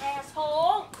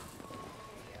 Asshole.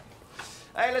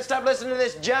 Hey, let's stop listening to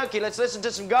this junkie. Let's listen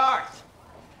to some Garth.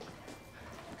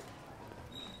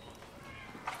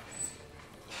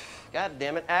 God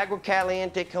damn it. Agua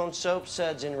caliente con soap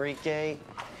suds, Enrique.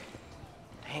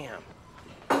 Damn.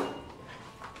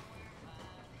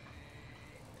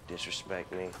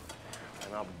 Disrespect me,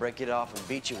 and I'll break it off and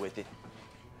beat you with it.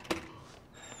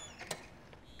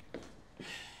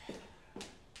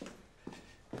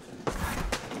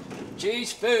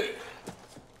 Cheese food.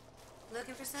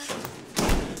 Looking for something?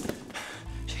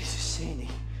 Jesus, Sandy.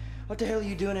 What the hell are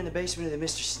you doing in the basement of the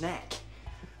Mr. Snack?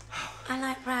 I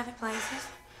like private places.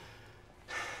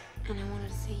 And I wanted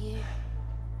to see you.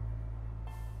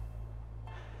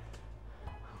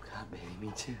 Oh, God, baby,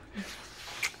 me too.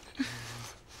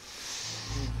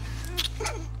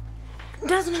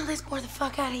 Doesn't all this bore the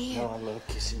fuck out of you? No, I love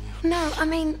kissing you. No, I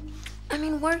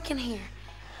mean working here.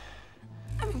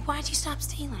 I mean, why'd you stop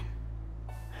stealing?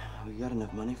 We got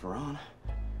enough money for Ron.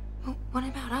 Well, what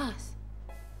about us?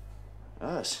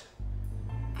 Us?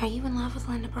 Are you in love with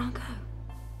Linda Bronco?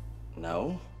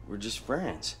 No, we're just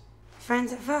friends.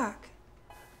 Friends that fuck?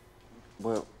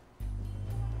 Well,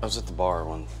 I was at the bar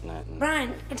one night and...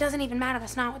 Brian, it doesn't even matter.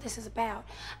 That's not what this is about.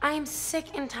 I am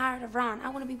sick and tired of Ron. I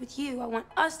want to be with you. I want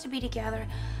us to be together.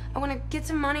 I want to get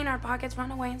some money in our pockets,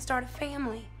 run away, and start a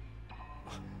family.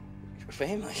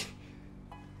 Family?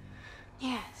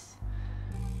 Yes.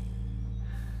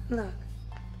 Look.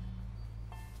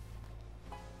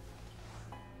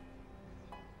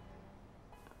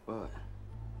 What?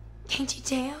 Can't you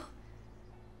tell?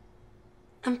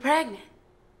 I'm pregnant.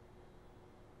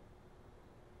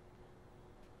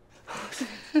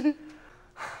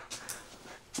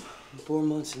 4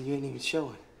 months and you ain't even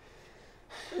showing.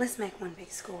 Let's make one big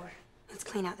score. Let's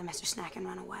clean out the Mr. Snack and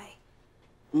run away.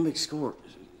 One big score.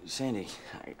 Sandy,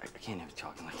 I can't have you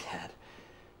talking like that.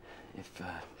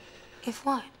 If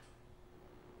what?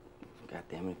 God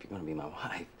damn it, if you're gonna be my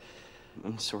wife,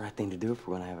 it's the right thing to do if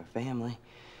we're gonna have a family.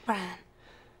 Brian,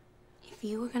 if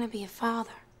you were gonna be a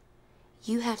father,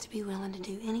 you have to be willing to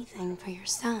do anything for your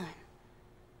son.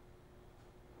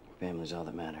 Family's all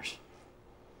that matters.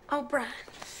 Oh, Brian,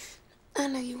 I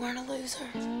knew you weren't a loser.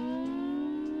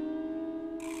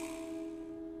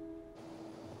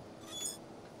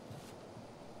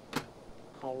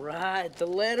 All right, the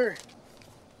letter.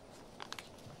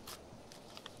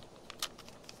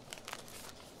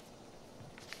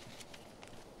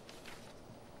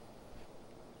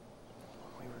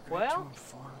 Well?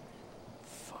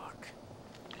 Fuck.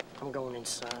 I'm going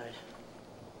inside.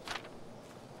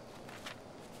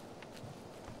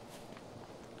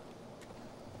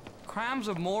 Crimes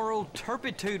of moral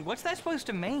turpitude. What's that supposed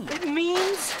to mean? It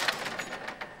means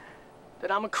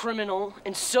that I'm a criminal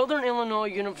and Southern Illinois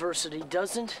University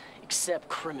doesn't accept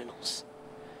criminals.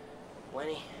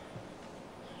 Lenny,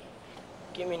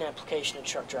 give me an application to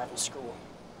truck driving school.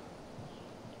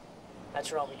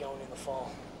 That's where I'll be going in the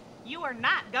fall. You are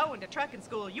not going to trucking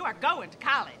school. You are going to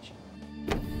college.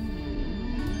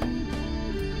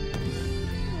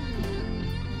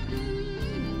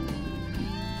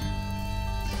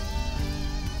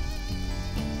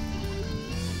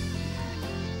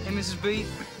 Hey, Mrs. B,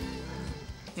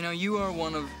 you know, you are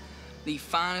one of the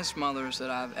finest mothers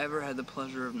that I've ever had the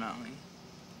pleasure of knowing.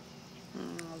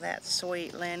 Oh, that's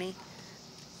sweet, Lenny.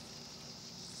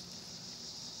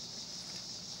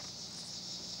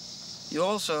 You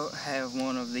also have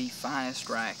one of the finest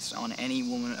racks on any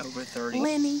woman over 30.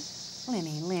 Lenny.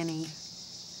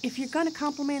 If you're gonna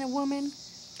compliment a woman,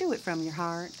 do it from your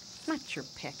heart, not your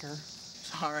pecker.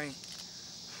 Sorry.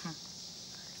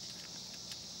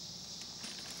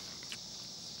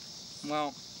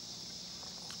 Well,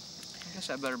 I guess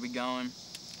I better be going.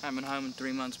 I haven't been home in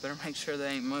 3 months. Better make sure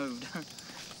they ain't moved.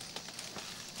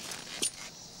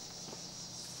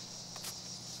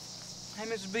 Hey,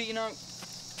 Mrs. B, you know,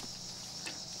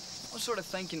 I was sort of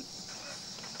thinking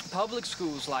public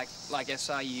schools like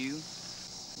SIU,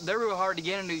 they're real hard to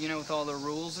get into, you know, with all the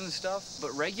rules and stuff.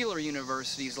 But regular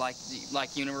universities like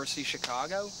University of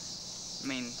Chicago, I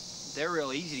mean, they're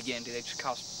real easy to get into. They just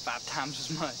cost 5 times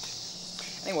as much.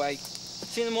 Anyway,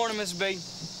 see you in the morning, Mrs. B.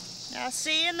 I'll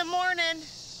see you in the morning.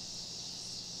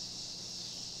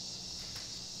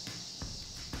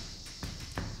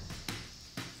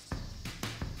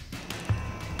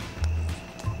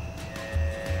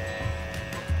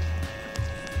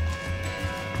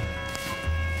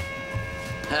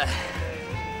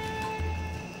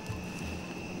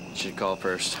 Should call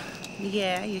first.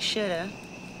 Yeah, you shoulda.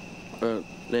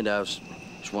 Linda, I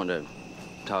just wanted to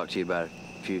talk to you about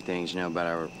a few things, you know, about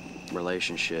our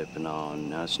relationship and all.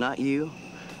 Now, it's not you,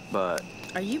 but...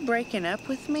 Are you breaking up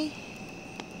with me?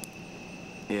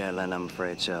 Yeah, Linda, I'm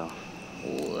afraid so.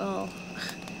 Well,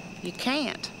 you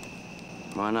can't.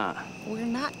 Why not? We're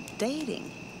not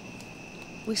dating.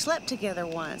 We slept together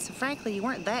once, and frankly, you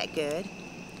weren't that good.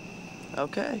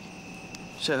 Okay.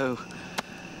 So,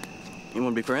 you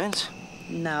want to be friends?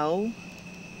 No.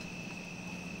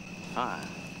 Fine.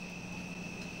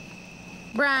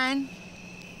 Brian,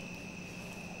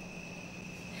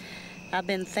 I've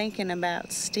been thinking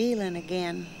about stealing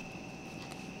again.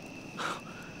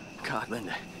 God,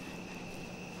 Linda.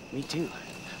 Me too.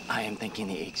 I am thinking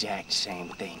the exact same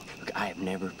thing. Look, I have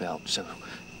never felt so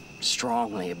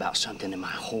strongly about something in my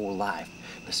whole life.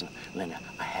 Listen, Linda,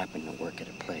 I happen to work at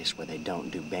a place where they don't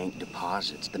do bank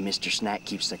deposits. The Mr. Snack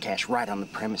keeps the cash right on the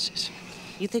premises.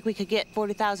 You think we could get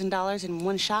 $40,000 in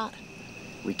one shot?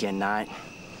 Weekend night,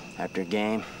 after a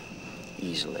game,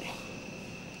 easily.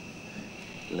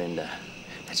 Linda,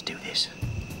 let's do this.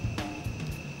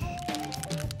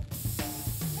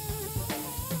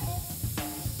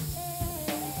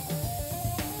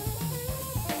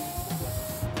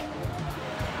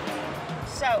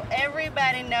 So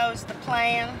everybody knows the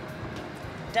plan.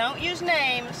 Don't use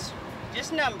names,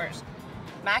 just numbers.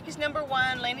 Mikey's number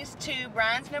 1, Lenny's 2,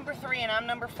 Brian's number 3, and I'm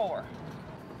number 4.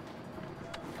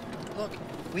 Look,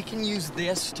 we can use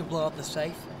this to blow up the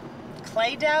safe.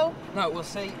 Clay dough? No, well,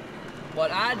 see, what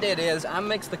I did is I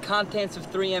mixed the contents of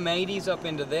 3 M80s up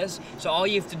into this, so all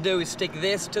you have to do is stick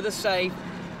this to the safe,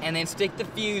 and then stick the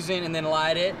fuse in, and then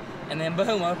light it, and then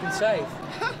boom, open safe.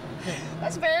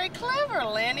 That's very clever,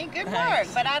 Lenny. Good Thanks.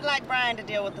 work. But I'd like Brian to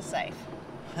deal with the safe.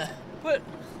 But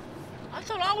I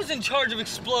thought I was in charge of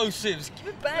explosives. Give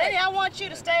it back. Lenny, I want you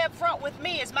to stay up front with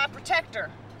me as my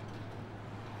protector.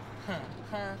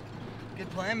 Good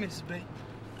plan, Mrs. B.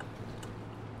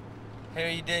 Here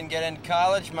you didn't get into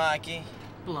college, Mikey.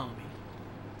 Blow me.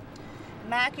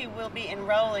 Mikey will be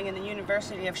enrolling in the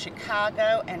University of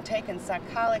Chicago and taking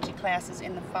psychology classes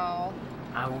in the fall.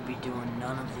 I will be doing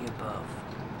none of the above.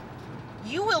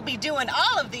 You will be doing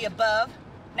all of the above.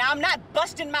 Now, I'm not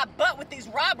busting my butt with these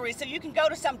robberies so you can go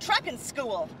to some trucking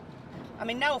school. I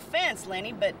mean, no offense,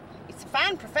 Lenny, but it's a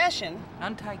fine profession.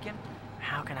 None taken.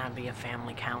 How can I be a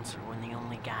family counselor when the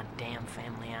only goddamn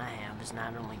family I have is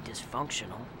not only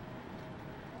dysfunctional,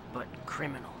 but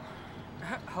criminal?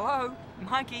 Hello,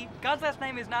 Mikey. God's last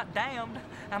name is not damned.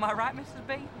 Am I right, Mrs.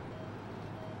 B?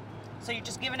 So you're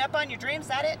just giving up on your dreams,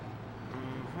 that it?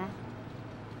 Mm-hmm.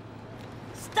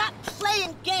 Stop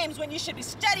playing games when you should be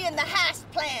studying the heist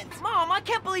plans. Mom, I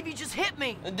can't believe you just hit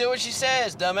me. Do what she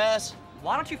says, dumbass.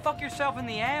 Why don't you fuck yourself in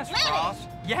the ass, Lenny! Ross?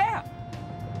 Yeah.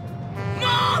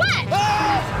 No! What?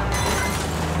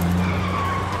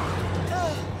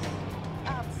 Oh,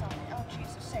 I'm sorry. Oh,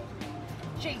 Jesus, save me.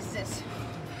 Jesus.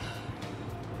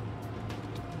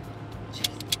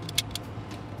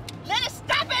 Lenny,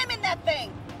 stop aiming that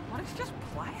thing! What? It's just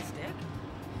plastic.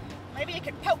 Maybe you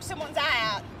could poke someone's eye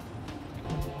out.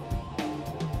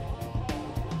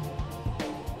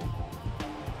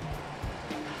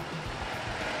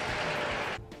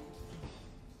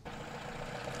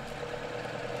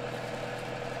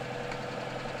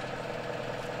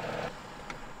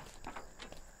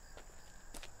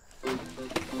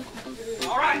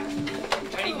 All right.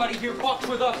 Anybody here fucks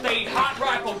with us, they eat hot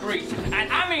rifle grease. And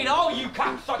I mean all you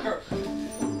cocksuckers.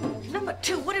 Number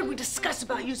 2, what did we discuss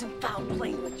about using foul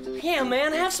language? Yeah,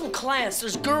 man, have some class.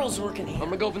 There's girls working here. I'm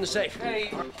gonna go open the safe. Hey,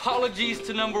 apologies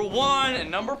to number 1 and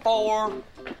number 4.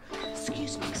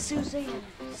 Excuse me, Susie.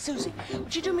 Susie,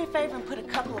 would you do me a favor and put a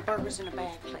couple of burgers in a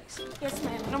bag, please? Yes,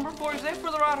 ma'am. Number 4, is that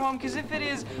for the ride home? Because if it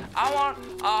is, I want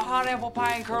a hot apple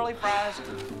pie and curly fries.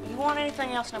 You want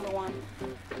anything else, number 1?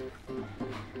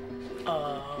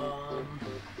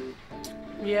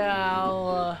 Yeah,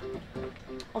 I'll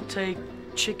take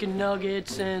chicken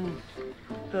nuggets and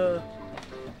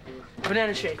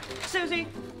banana shake. Susie,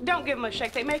 don't give him a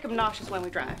shake. They make him nauseous when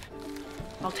we drive.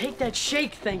 I'll take that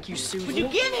shake, thank you, Susie. Would you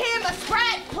give him a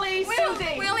Sprite, please,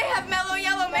 Susie? We only have mellow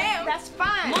yellow, ma'am. That's That's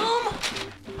fine. Mom,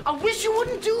 I wish you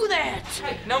wouldn't do that.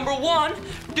 Hey, number 1,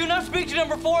 do not speak to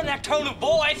number 4 in that tone of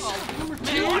voice. Oh, number 2.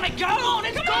 Do you want to go? Come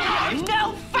on!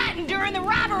 No fighting during the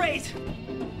robberies.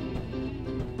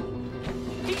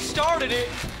 He started it.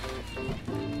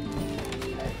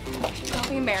 Don't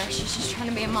be embarrassed. She's just trying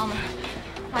to be a mama.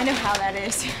 I know how that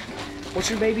is. What's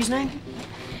your baby's name?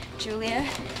 Julia.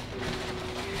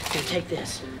 Here, take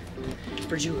this.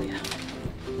 For Julia.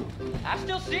 I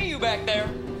still see you back there.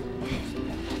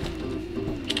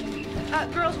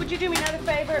 Girls, would you do me another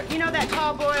favor? You know that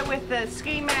tall boy with the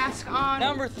ski mask on?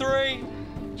 Number 3.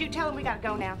 Would you tell him we gotta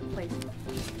go now, please?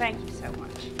 Thank you so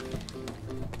much.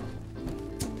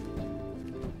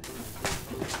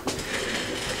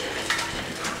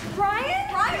 Brian?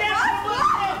 Brian?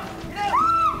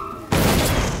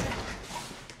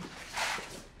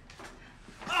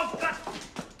 Oh, God!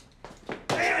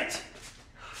 Damn it!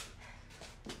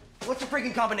 What's the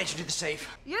freaking combination to the safe?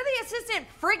 You're the assistant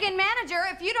friggin' manager.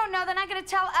 If you don't know, then I'm gonna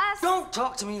tell us. Don't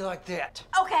talk to me like that.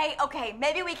 Okay,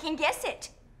 maybe we can guess it.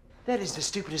 That is the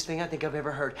stupidest thing I think I've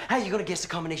ever heard. How are you gonna guess the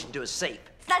combination to a safe?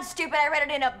 It's not stupid, I read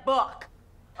it in a book.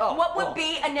 Oh, what would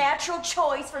be a natural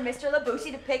choice for Mr.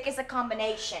 Labusi to pick as a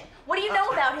combination? What do you know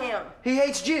about him? He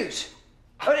hates Jews.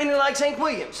 Oh, and he likes Hank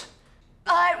Williams.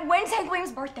 When's Hank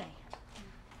Williams' birthday?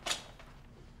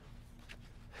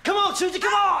 Come on, Susie,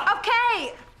 come on!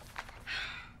 Okay.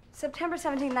 September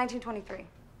 17, 1923.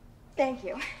 Thank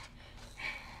you.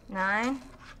 9.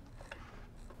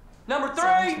 Number 3.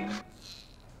 17.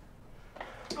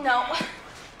 No.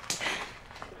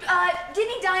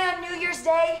 Didn't he die on New Year's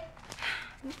Day?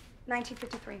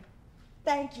 1953.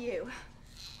 Thank you.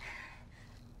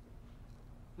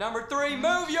 Number 3,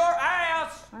 move your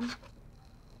ass.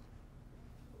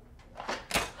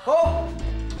 Oh!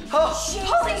 Oh!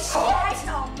 Holy shit!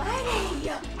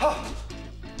 Almighty! Oh!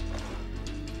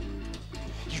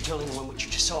 You tell anyone what you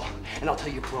just saw, and I'll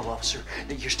tell your parole officer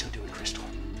that you're still doing crystal.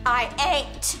 I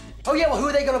ain't. Oh, yeah, well, who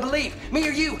are they gonna believe? Me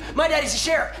or you? My daddy's the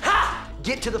sheriff. Ha!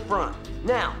 Get to the front.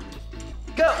 Now.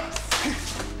 Go!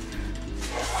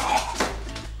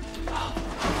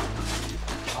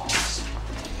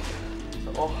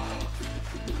 Oh,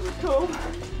 here we come.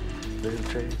 Little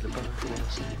trade the bar for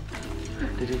us.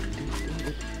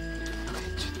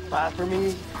 5 for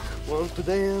me, 1 for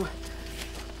them,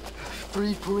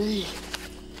 3 for me,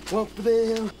 1 for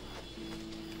them.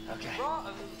 Okay.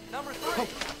 Number 3.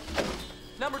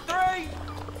 Number 3.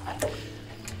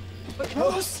 But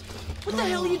Ross, what the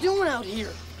hell are you doing out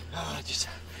here? Oh, I just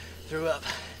threw up.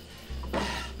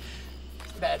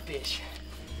 Bad fish.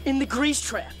 In the grease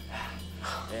trap.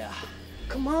 Yeah.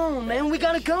 Come on, man, we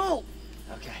gotta go.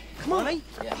 Okay. Come on. Money?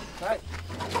 Yeah. All right.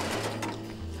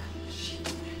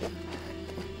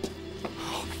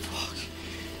 Oh, fuck.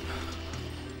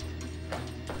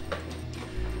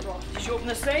 Ross, did you open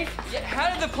the safe? Yeah, how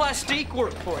did the plastique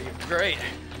work for you? Great.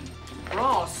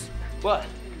 Ross. What?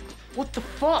 What the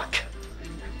fuck?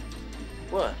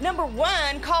 What? Number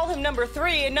 1, call him number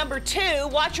 3, and number 2,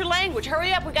 watch your language.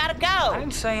 Hurry up, we gotta go. I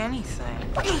didn't say anything.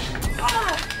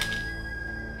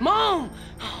 Mom!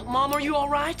 Mom, are you all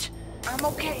right? I'm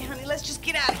okay, honey. Let's just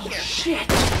get out of here. Shit!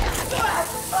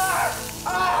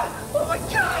 Oh my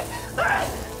God!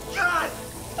 God!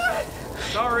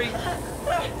 Sorry.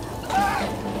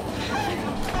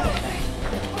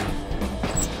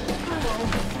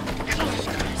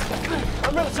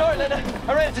 I'm really sorry, Linda.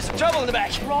 I ran into some trouble in the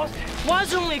back. Ross, why is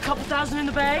there only a couple thousand in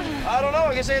the bag? I don't know.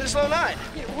 I guess they had a slow night.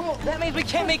 Yeah, well, that means we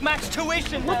can't make Max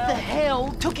tuition. What the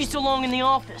hell took you so long in the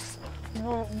office?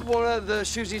 One of the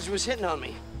Susies was hitting on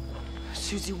me.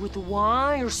 Susie with a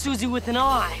Y or Susie with an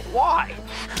I? Why?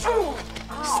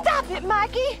 Stop it,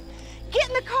 Mikey. Get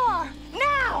in the car,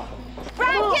 now.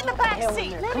 Brian, get in the back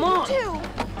seat. Let Come me on. too.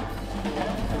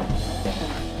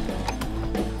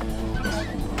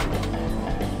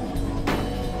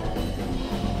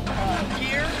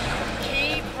 Gear,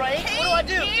 key, brake. What do I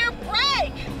do? Gear,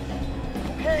 brake.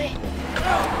 Okay.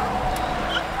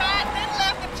 Look right, then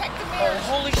left, and check the mirrors. Oh,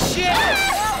 holy shit!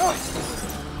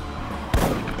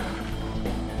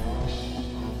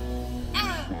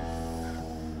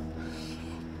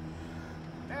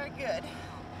 Very good.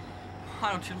 Why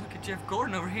don't you look at Jeff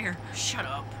Gordon over here? Shut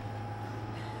up.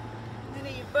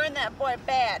 Honey, you burned that boy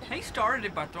bad. He started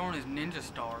it by throwing his ninja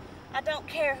star. I don't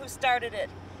care who started it.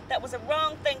 That was a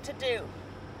wrong thing to do.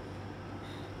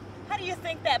 How do you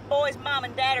think that boy's mom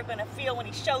and dad are gonna feel when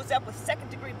he shows up with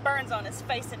second-degree burns on his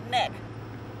face and neck?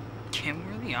 Kim,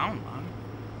 really, I don't know.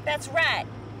 That's right.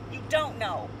 You don't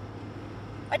know.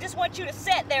 I just want you to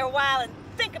sit there a while and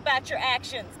think about your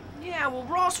actions. Yeah, well,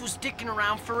 Ross was dicking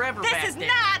around forever back This is there.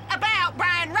 not about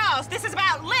Brian Ross. This is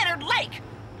about Leonard Lake.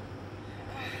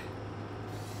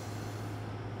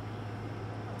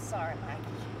 sorry, Maggie.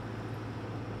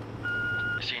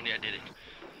 Sandy, I did it.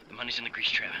 The money's in the grease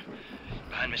trap.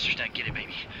 Behind Mr. Snack, get it,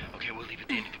 baby. Okay, we'll leave it at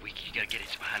the end of the week. You gotta get it.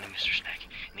 It's behind him, Mr. Snack.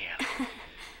 In the alley.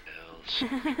 Bells.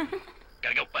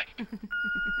 Gotta go. Bye.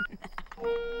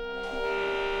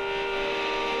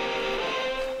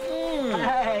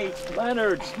 Hey!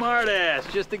 Leonard,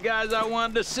 smartass, just the guys I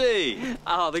wanted to see.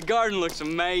 Oh, the garden looks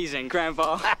amazing,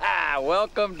 Grandpa.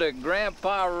 Welcome to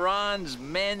Grandpa Ron's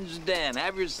Men's Den.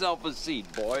 Have yourself a seat,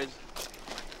 boys.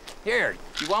 Here,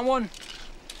 you want one?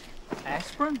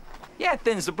 Aspirin? Yeah, it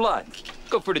thins the blood.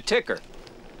 Go for the ticker.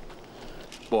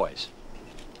 Boys,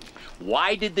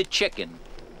 why did the chicken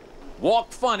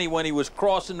walk funny when he was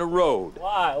crossing the road?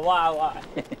 Why?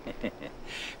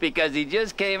 Because he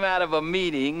just came out of a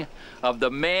meeting of the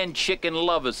Man-Chicken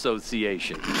Love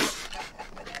Association. How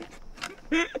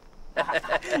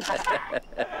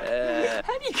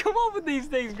do you come up with these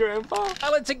things, Grandpa?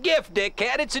 Well, it's a gift,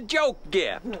 dickhead. It's a joke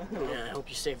gift. Yeah, I hope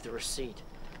you saved the receipt.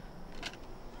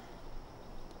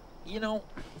 You know,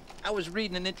 I was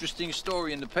reading an interesting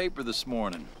story in the paper this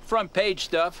morning. Front page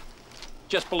stuff,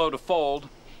 just below the fold.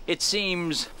 It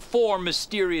seems 4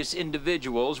 mysterious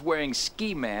individuals wearing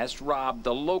ski masks robbed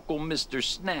the local Mr.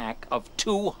 Snack of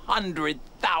 $200,000.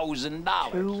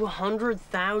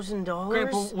 $200,000?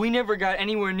 Grandpa, we never got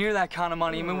anywhere near that kind of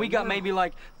money. I mean, we got maybe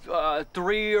like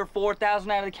 3,000 or 4,000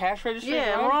 out of the cash register.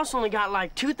 Yeah, right? and Ross only got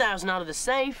like 2,000 out of the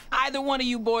safe. Either one of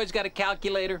you boys got a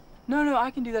calculator? No, I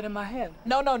can do that in my head.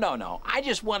 No. I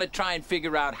just want to try and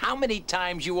figure out how many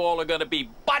times you all are going to be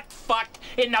butt-fucked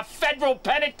in the federal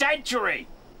penitentiary.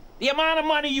 The amount of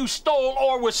money you stole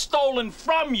or was stolen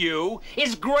from you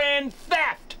is grand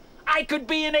theft. I could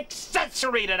be an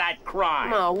accessory to that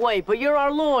crime. No, wait, but you're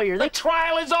our lawyer. The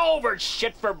trial is over,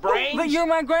 shit for brains. But you're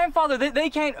my grandfather. They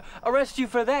can't arrest you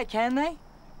for that, can they?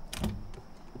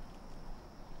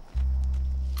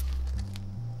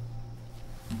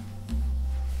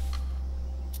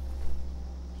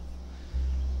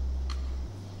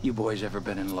 You boys ever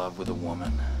been in love with a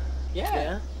woman?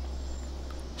 Yeah.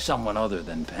 Someone other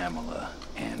than Pamela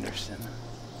Anderson?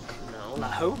 No,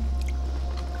 not who?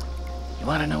 You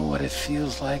want to know what it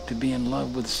feels like to be in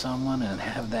love with someone and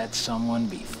have that someone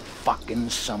be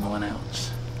fucking someone else?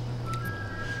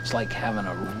 It's like having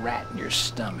a rat in your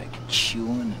stomach,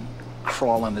 chewing and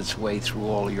crawling its way through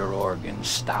all your organs,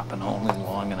 stopping only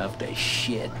long enough to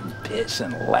shit and piss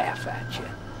and laugh at you.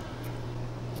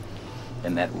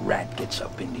 And that rat gets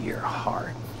up into your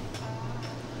heart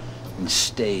and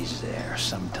stays there,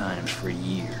 sometimes for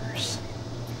years,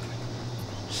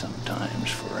 sometimes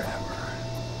forever.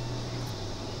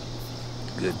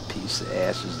 A good piece of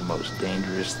ass is the most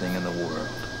dangerous thing in the world.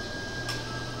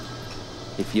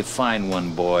 If you find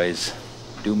one, boys,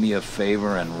 do me a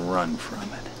favor and run from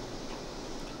it.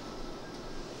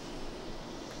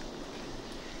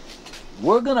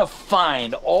 We're gonna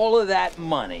find all of that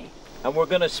money and we're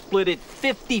gonna split it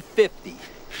 50-50.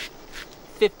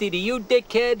 50 to you,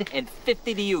 dickhead, and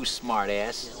 50 to you,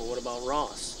 smartass. Yeah, well, what about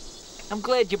Ross? I'm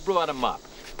glad you brought him up.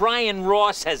 Brian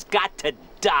Ross has got to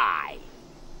die.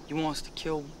 You want us to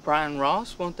kill Brian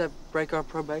Ross? Won't that break our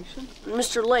probation?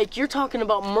 Mr. Lake, you're talking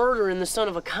about murdering the son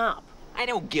of a cop. I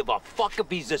don't give a fuck if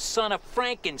he's the son of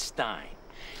Frankenstein.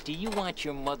 Do you want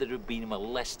your mother to be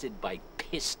molested by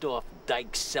pissed-off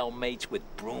dyke cellmates with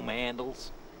broom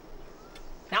handles?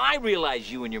 Now, I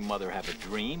realize you and your mother have a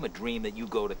dream that you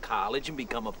go to college and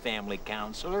become a family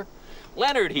counselor.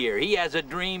 Leonard here, he has a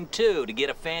dream, too, to get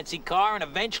a fancy car and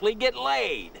eventually get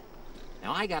laid.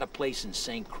 Now, I got a place in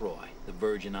St. Croix, the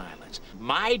Virgin Islands.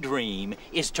 My dream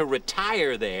is to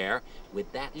retire there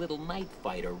with that little night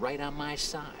fighter right on my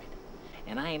side.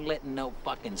 And I ain't letting no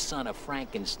fucking son of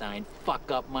Frankenstein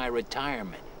fuck up my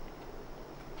retirement.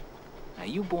 Now,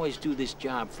 you boys do this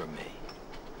job for me.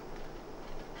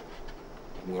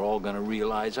 We're all gonna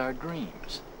realize our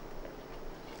dreams.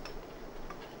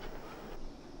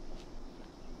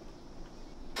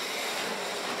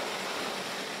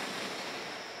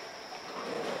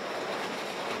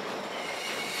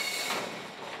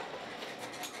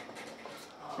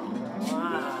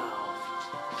 Wow.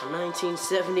 A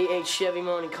 1978 Chevy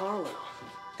Monte Carlo.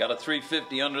 Got a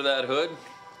 350 under that hood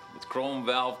with chrome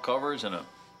valve covers and a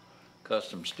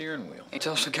custom steering wheel. It's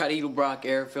also got Edelbrock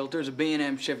air filters, a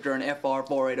B&M shifter, and FR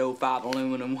 4805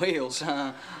 aluminum wheels.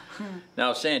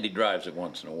 Now, Sandy drives it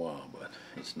once in a while, but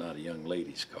it's not a young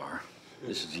lady's car.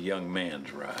 This is a young man's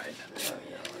ride.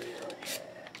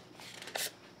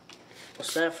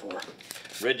 What's that for?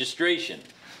 Registration.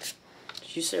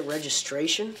 Did you say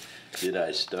registration? Did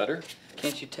I stutter?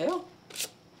 Can't you tell?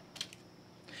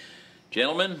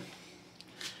 Gentlemen,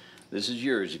 this is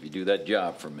yours if you do that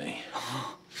job for me.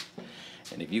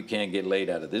 And if you can't get laid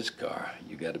out of this car,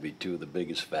 you got to be two of the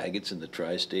biggest faggots in the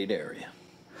tri-state area.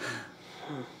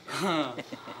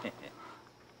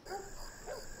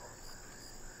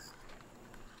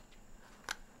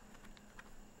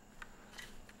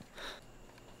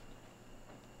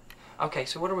 Okay,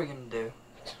 so what are we gonna do?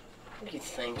 What do you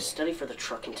think? Study for the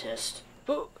trucking test.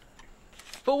 But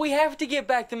we have to get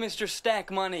back to Mr.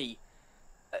 Stack money.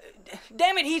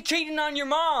 Damn it, he's cheating on your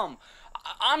mom.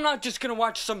 I'm not just gonna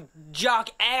watch some jock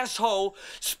asshole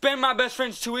spend my best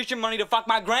friend's tuition money to fuck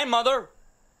my grandmother.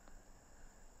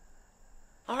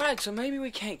 All right, so maybe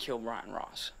we can't kill Brian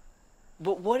Ross.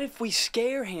 But what if we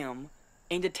scare him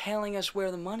into telling us where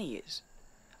the money is?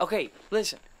 Okay,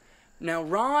 listen. Now,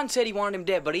 Ron said he wanted him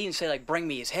dead, but he didn't say, like, bring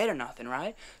me his head or nothing,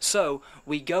 right? So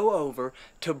we go over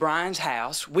to Brian's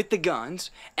house with the guns,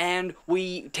 and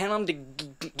we tell him to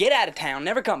get out of town,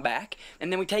 never come back,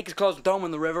 and then we take his clothes and throw them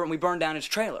in the river, and we burn down his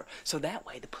trailer. So that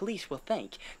way the police will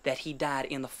think that he died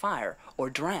in the fire or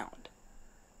drowned.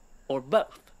 Or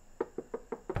both.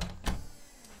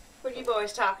 What are you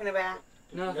boys talking about?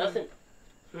 Nothing.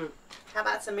 How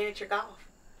about some miniature golf?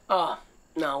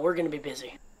 No, we're gonna be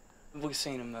busy. We've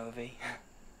seen a movie.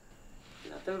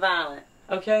 Nothing violent.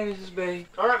 Okay, Mrs. B.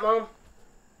 All right, Mom.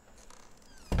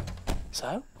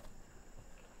 So?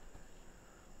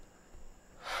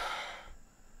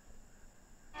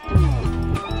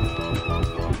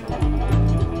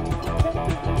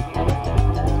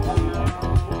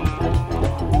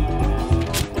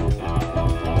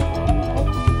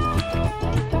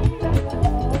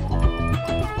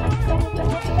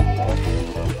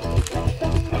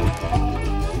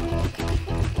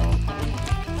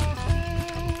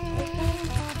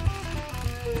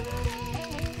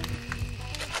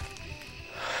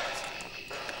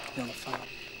 On the phone.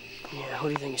 Yeah, who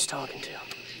do you think he's talking to?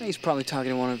 He's probably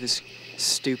talking to one of his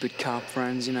stupid cop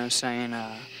friends, you know, saying,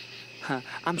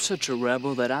 I'm such a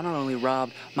rebel that I not only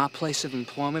robbed my place of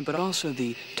employment, but also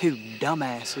the two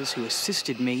dumbasses who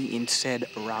assisted me in said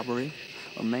robbery.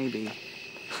 Or maybe,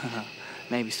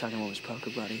 maybe he's talking to one of his poker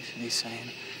buddies, and he's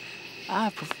saying,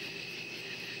 I've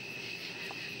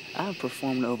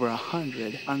performed over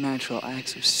 100 unnatural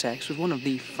acts of sex with one of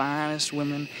the finest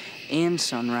women in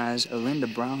Sunrise, Linda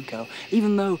Bronco,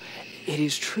 even though it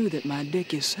is true that my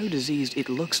dick is so diseased it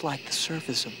looks like the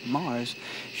surface of Mars,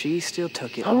 she still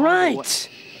took it. All right.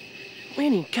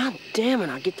 Lanny, god damn it,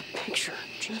 I get the picture.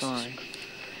 Jesus. Sorry.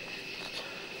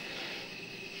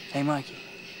 Hey, Mikey.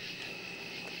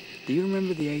 Do you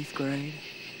remember the 8th grade?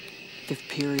 5th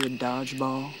period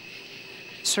dodgeball?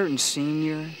 A certain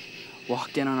senior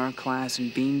walked in on our class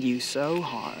and beamed you so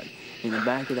hard in the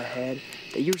back of the head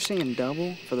that you were seeing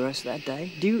double for the rest of that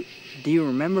day? Do you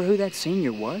remember who that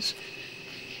senior was?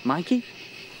 Mikey?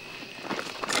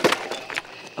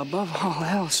 Above all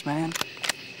else, man,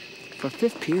 for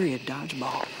 5th period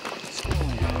dodgeball.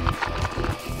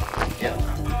 Yeah.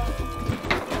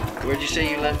 Where'd you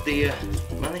say you left the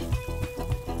money?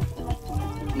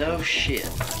 No shit.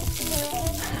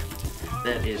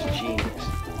 That is genius.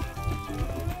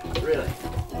 Really?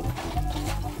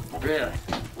 Really?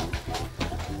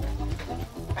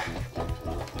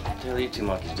 What the hell are you two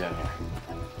monkeys doing here?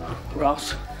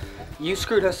 Ross, you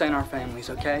screwed us and our families,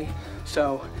 okay?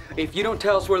 So, if you don't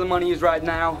tell us where the money is right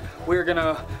now, we're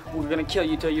gonna kill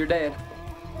you till you're dead.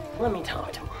 Let me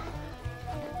talk to him.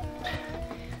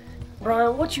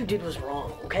 Brian, what you did was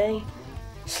wrong, okay?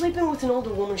 Sleeping with an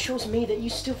older woman shows me that you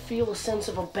still feel a sense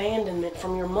of abandonment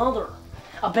from your mother.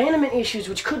 Abandonment issues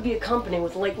which could be accompanied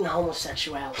with latent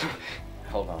homosexuality.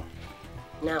 Hold on.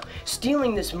 Now,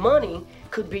 stealing this money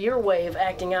could be your way of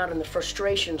acting out on the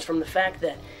frustrations from the fact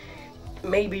that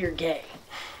maybe you're gay.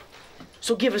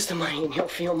 So give us the money and you'll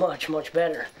feel much, much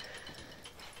better.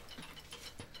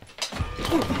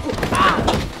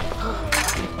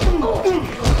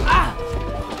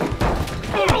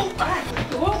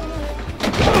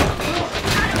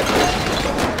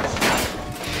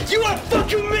 You are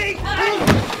fucking me!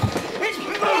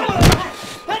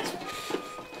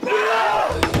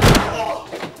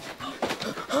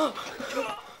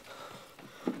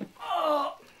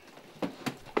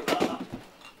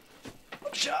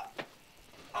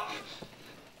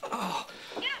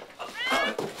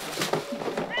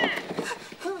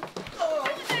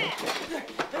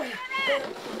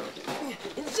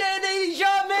 Insanity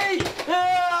shot me!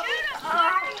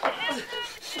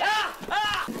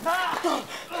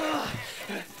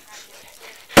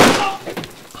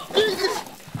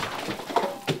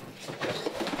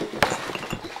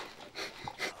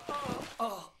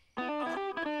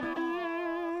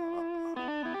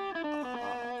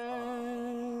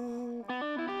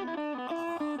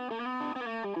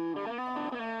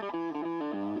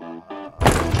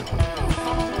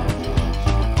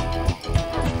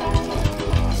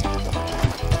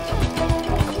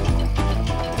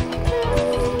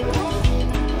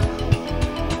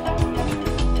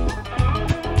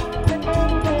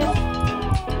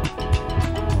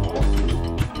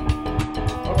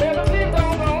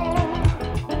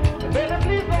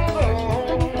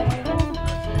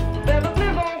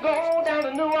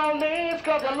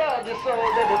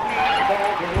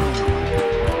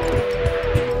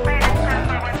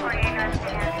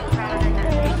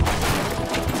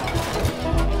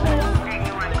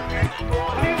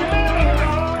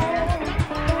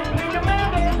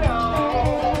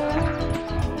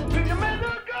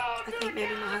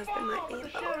 husband might be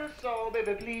involved. So,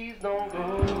 baby, please don't go.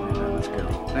 Let's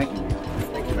go. Thank you.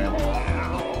 Thank you, ma'am.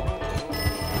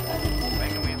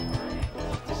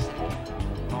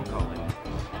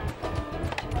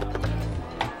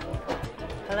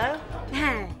 Hello?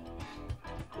 Hi.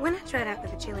 When I tried out for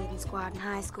the cheerleading squad in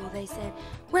high school, they said,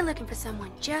 we're looking for someone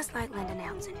just like Linda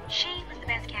Nelson. She was the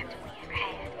best captain we ever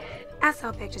had. I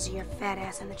saw pictures of your fat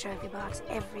ass in the trophy box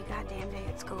every goddamn day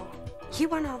at school. You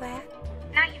weren't all that.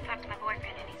 Now you fucked my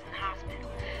boyfriend and he's in the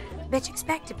hospital. Bitch,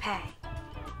 expect to pay.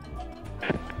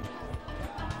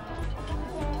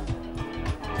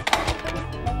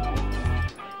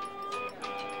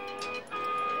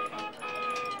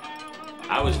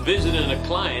 I was visiting a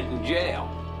client in jail.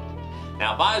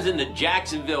 Now, if I was in the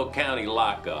Jacksonville County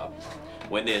lockup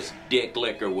when this dick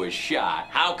licker was shot,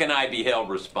 how can I be held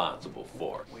responsible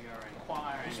for it? We are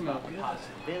inquiring about the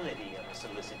possibility of a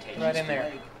solicitation. Right in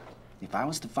there. If I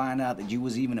was to find out that you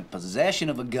was even in possession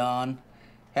of a gun,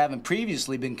 having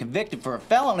previously been convicted for a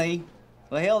felony,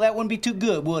 well, hell, that wouldn't be too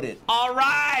good, would it? All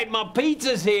right, my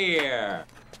pizza's here.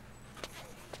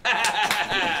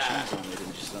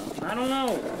 I don't know.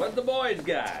 What the boys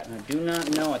got? I do not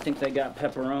know. I think they got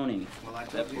pepperoni.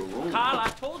 Kyle, I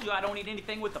told you I don't eat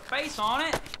anything with the face on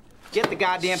it. Get the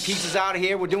goddamn pizzas out of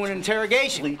here. We're doing an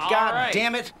interrogation. God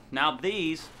damn it. Now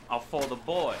these are for the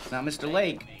boys. Now, Mr.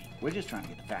 Lake, we're just trying to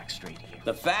get the facts straight here.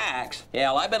 The facts?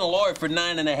 Hell, I've been a lawyer for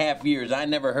 9.5 years. I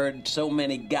never heard so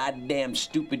many goddamn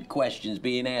stupid questions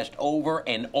being asked over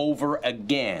and over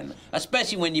again.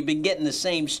 Especially when you've been getting the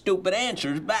same stupid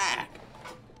answers back.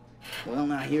 Well,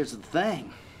 now, here's the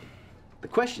thing. The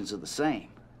questions are the same,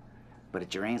 but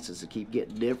it's your answers that keep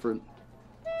getting different.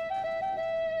 Do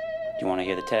you want to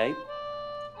hear the tape?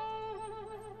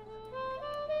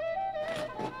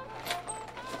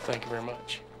 Thank you very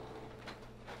much.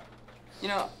 You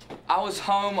know, I was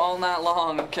home all night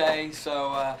long, okay?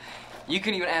 So, you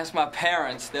can even ask my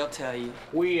parents. They'll tell you.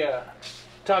 We,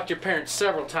 talked to your parents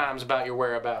several times about your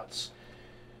whereabouts.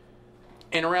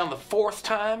 And around the 4th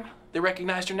time, they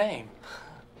recognized your name.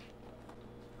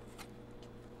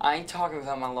 I ain't talking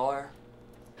without my lawyer.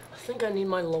 I think I need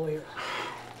my lawyer.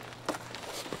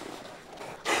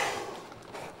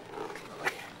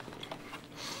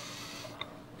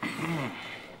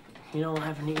 You know, I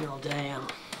haven't eaten all day.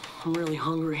 I'm really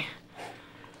hungry.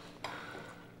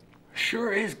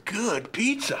 Sure is good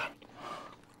pizza.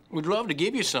 We'd love to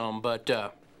give you some, but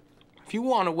if you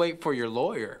want to wait for your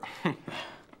lawyer.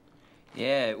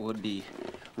 Yeah, it would be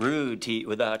rude to eat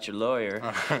without your lawyer.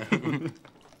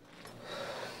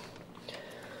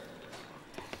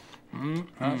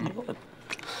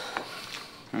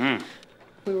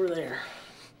 We were there.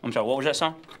 I'm sorry, what was that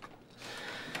song?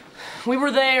 We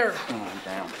were there. Oh,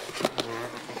 damn.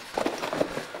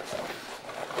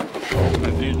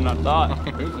 That's easier than I thought.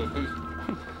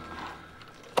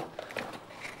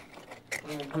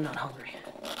 I'm not hungry.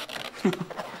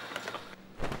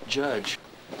 Judge,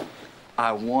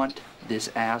 I want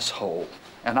this asshole,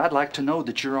 and I'd like to know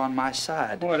that you're on my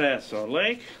side. What asshole,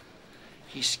 Lake?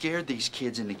 He scared these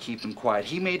kids into keeping quiet.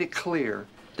 He made it clear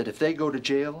that if they go to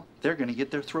jail, they're going to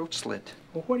get their throats slit.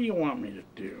 Well, what do you want me to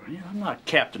do? I'm not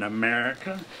Captain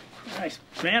America.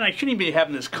 Man, I shouldn't even be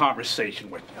having this conversation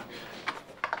with you.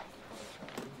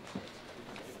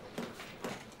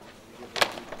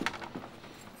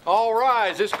 All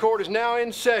rise. This court is now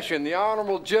in session. The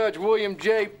Honorable Judge William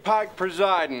J. Pike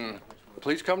presiding.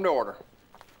 Please come to order.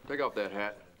 Take off that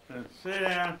hat. Sit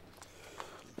down.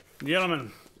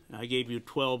 Gentlemen, I gave you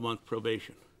 12-month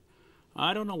probation.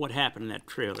 I don't know what happened in that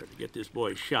trailer to get this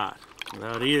boy shot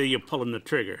without either of you pulling the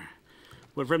trigger.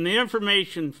 But from the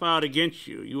information filed against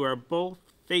you, you are both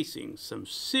facing some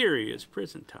serious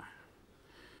prison time.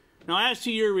 Now, as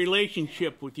to your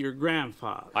relationship with your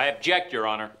grandfather... I object, Your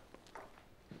Honor.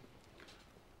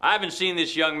 I haven't seen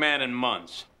this young man in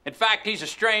months. In fact, he's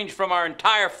estranged from our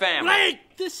entire family.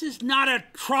 Blake, this is not a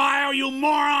trial, you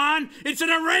moron! It's an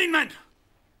arraignment!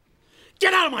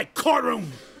 Get out of my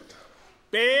courtroom!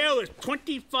 Bail is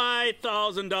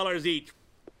 $25,000 each.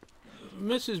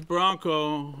 Mrs.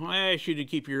 Bronco, I asked you to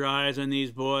keep your eyes on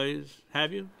these boys.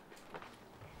 Have you?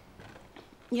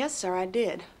 Yes, sir, I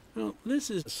did. Well, this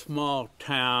is a small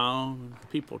town.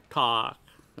 People talk.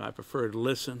 I prefer to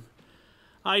listen.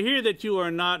 I hear that you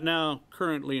are not now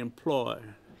currently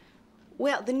employed.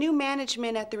 Well, the new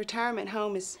management at the retirement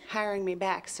home is hiring me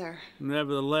back, sir.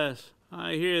 Nevertheless,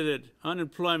 I hear that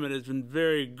unemployment has been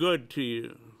very good to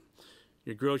you.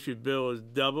 Your grocery bill has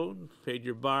doubled, paid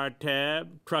your bar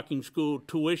tab, trucking school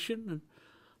tuition, and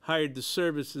hired the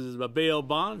services of a bail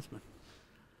bondsman.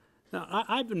 Now,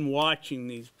 I've been watching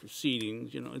these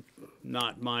proceedings. You know, it's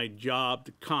not my job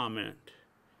to comment.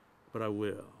 but I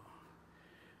will.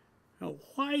 Now,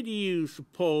 why do you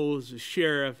suppose the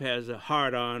sheriff has a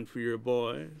hard-on for your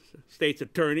boys? The state's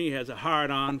attorney has a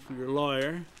hard-on for your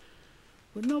lawyer?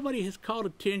 But nobody has called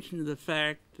attention to the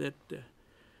fact that a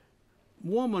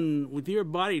woman with your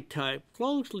body type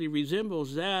closely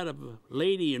resembles that of a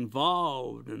lady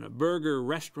involved in a burger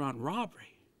restaurant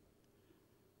robbery.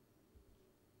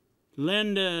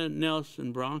 Linda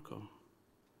Nelson Bronco,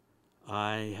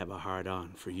 I have a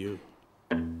hard-on for you.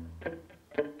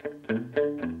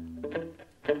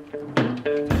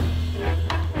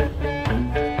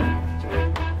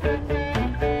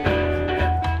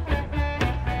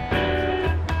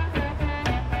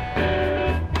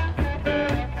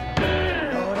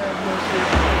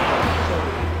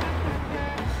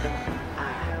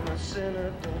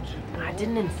 I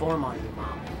didn't inform on you,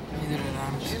 Mom. Neither did I,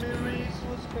 Mrs. Murray.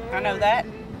 I know that.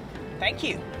 Thank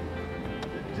you.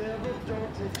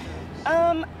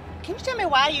 Can you tell me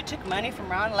why you took money from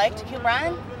Ron Lake to kill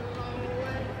Brian?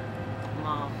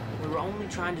 Mom, we were only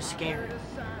trying to scare him.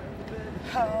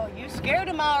 Oh, you scared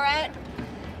him all right.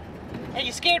 Hey,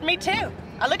 you scared me too.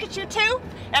 I look at you too,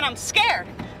 and I'm scared.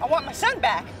 I want my son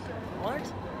back.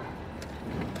 What?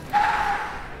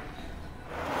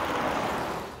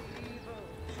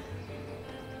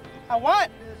 I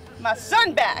want my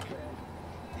son back.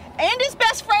 And his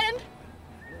best friend.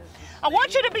 I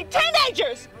want you to be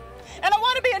teenagers. And I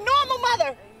want to be a normal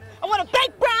mother. I want to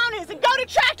bake brownies and go to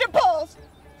tractor pulls.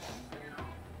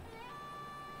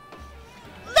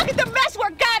 Look at the mess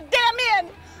we're goddamn in.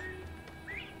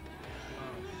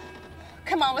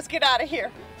 Come on, let's get out of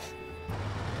here.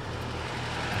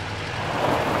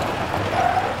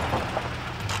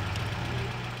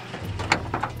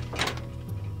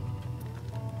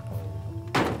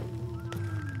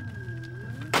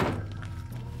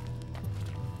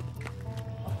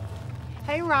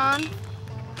 Hey, Ron.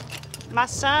 My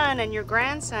son and your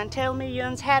grandson tell me you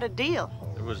had a deal.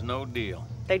 There was no deal.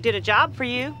 They did a job for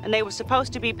you, and they were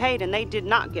supposed to be paid, and they did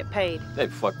not get paid. They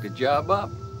fucked the job up.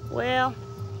 Well,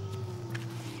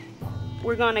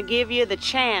 we're going to give you the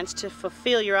chance to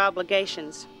fulfill your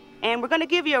obligations. And we're going to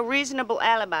give you a reasonable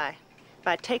alibi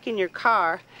by taking your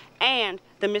car and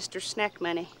the Mr. Snack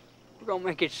money. We're gonna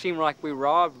make it seem like we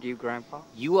robbed you, Grandpa.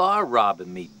 You are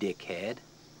robbing me, dickhead.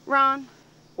 Ron,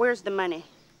 where's the money?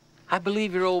 I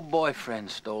believe your old boyfriend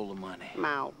stole the money.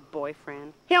 My old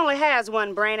boyfriend. He only has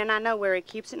one brain, and I know where he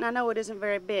keeps it, and I know it isn't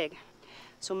very big.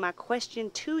 So my question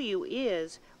to you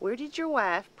is, where did your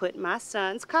wife put my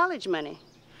son's college money?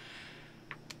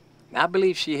 I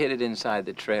believe she hid it inside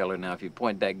the trailer. Now, if you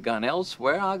point that gun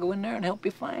elsewhere, I'll go in there and help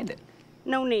you find it.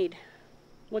 No need.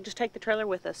 We'll just take the trailer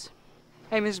with us.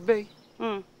 Hey, Miss B.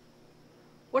 Hmm.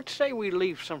 What say we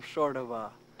leave some sort of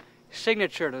a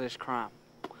signature to this crime?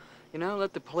 You know,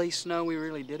 let the police know we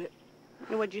really did it.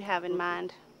 And what'd you have in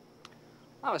mind?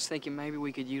 I was thinking maybe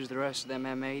we could use the rest of them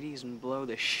M80s and blow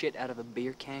the shit out of a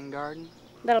beer can garden.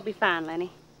 That'll be fine,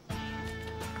 Lenny.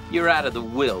 You're out of the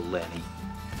will, Lenny.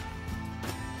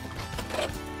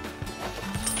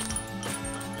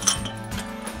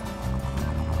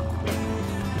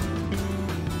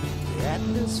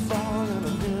 Addis falling,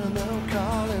 I'm hearing them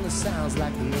calling. It sounds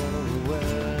like the end of the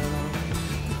world.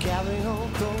 The carry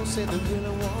on close, say they really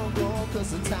won't go,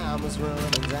 cause the time is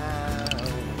running down.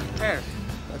 Here.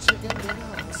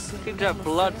 Keep that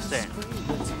blood thin.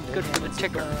 Good for the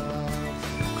ticker.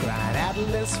 Cried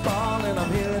Addis falling,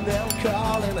 I'm hearing them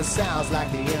calling. It sounds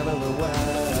like the end of the world.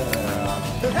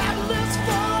 Addis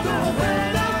falling, I'm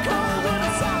hearing them calling.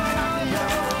 It sounds like the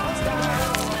end of the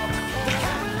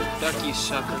world. Duck, you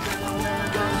sucker.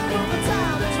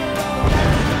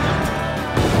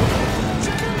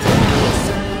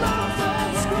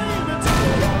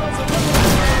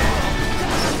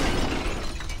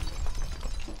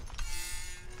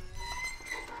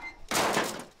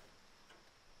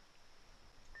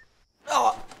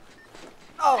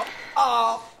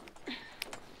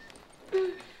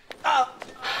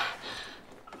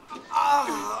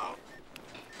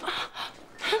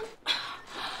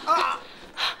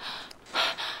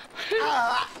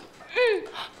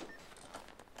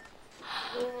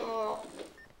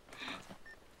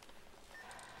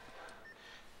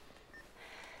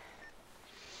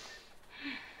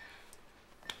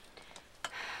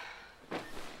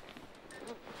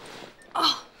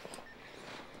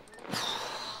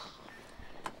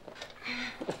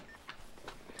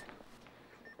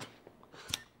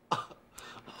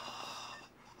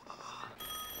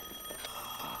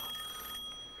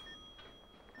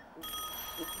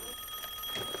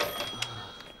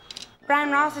 Brian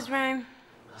Ross's room.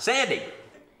 Sandy!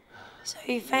 So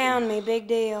you found me, big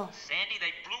deal. Sandy,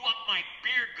 they blew up my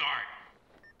beer garden.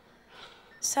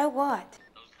 So what?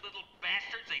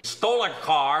 They stole our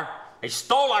car. They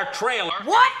stole our trailer.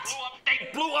 What? They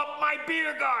blew up my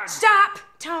beer garden. Stop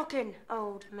talking,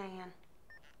 old man.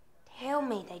 Tell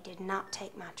me they did not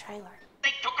take my trailer. They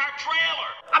took our trailer.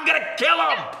 I'm gonna kill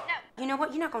them. You know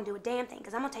what? You're not gonna do a damn thing,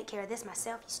 because I'm gonna take care of this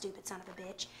myself, you stupid son of a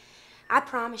bitch. I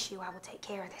promise you I will take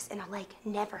care of this, and a lake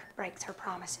never breaks her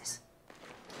promises.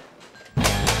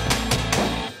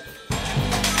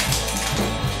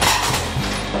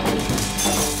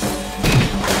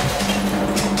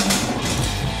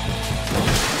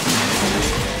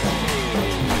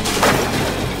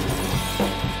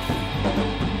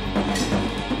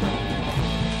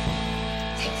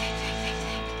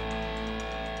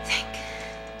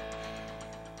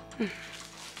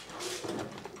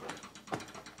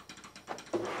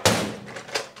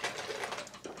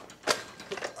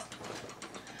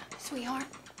 Sweetheart,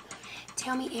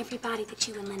 tell me everybody that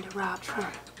you and Linda robbed from.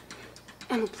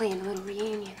 I'm playing a little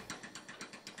reunion.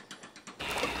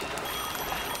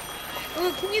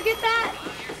 Ooh, can you get that?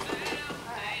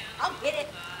 I'll get it.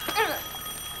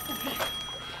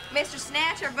 Mr.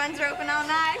 Snatch, our buns are open all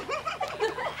night.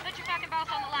 Put your fucking boss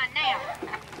on the line now.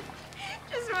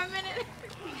 Just 1 minute.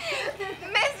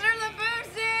 Mr.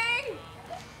 LaBousie!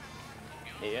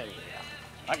 Yeah.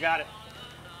 I got it.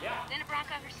 Linda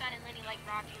Bronco, her son, and Lenny Lake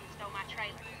robbed you and stole my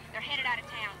trailer. They're headed out of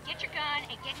town. Get your gun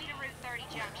and get me to Route 30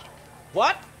 Junction.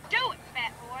 What? Do it,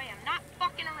 fat boy. I'm not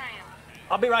fucking around.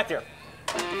 I'll be right there.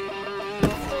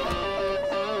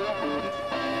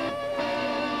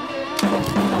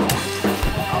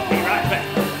 I'll be right back.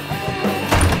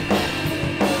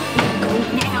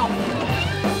 Now.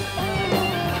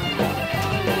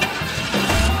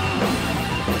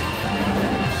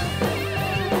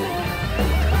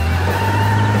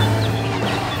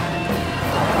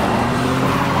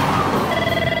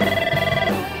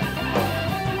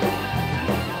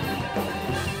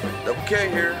 Okay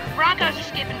here. Broncos are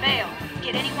skipping bail.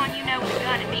 Get anyone you know with a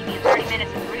gun and meet me in 30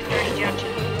 minutes at Route 30 Junction.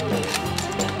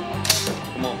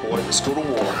 Come on, boy, let's go to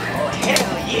war. Oh,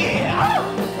 hell yeah!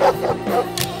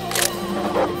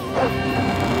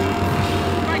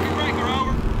 Breaker,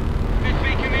 over. Miss B,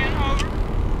 come in, over.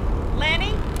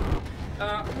 Lenny?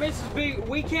 Mrs. B,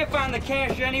 we can't find the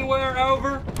cash anywhere,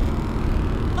 over.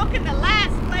 Look in the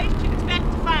last place you expect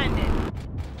to find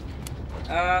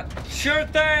it. Sure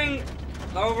thing,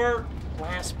 over.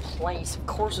 Last place? Of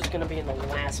course it's gonna be in the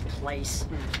last place.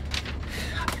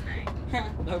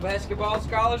 No basketball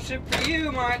scholarship for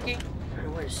you, Mikey.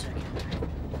 Wait a second.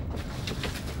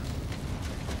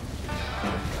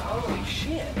 Holy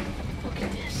shit. Look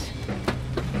at this.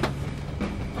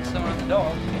 What's someone at the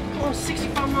door? Oh,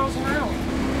 65 miles an hour.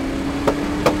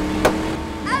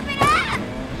 Open up!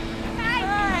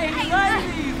 Hey,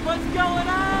 ladies, what's going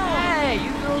on? Hey,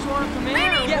 you girls want to come in?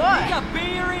 Lenny, or Yeah, what? we got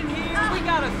beer in here. We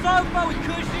got a sofa with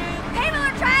cushions. People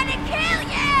are trying to kill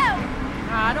you!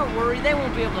 Ah, don't worry, they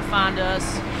won't be able to find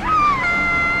us.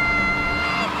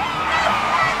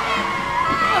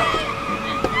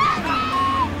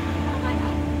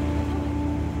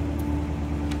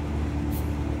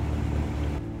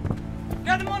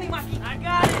 Got the money, Mikey. I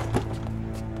got it.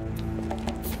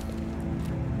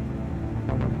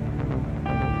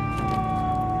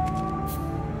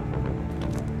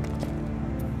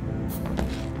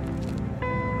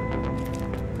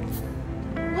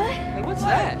 What? Hey, what's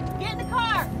that? Get in the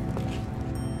car!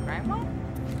 Grandma?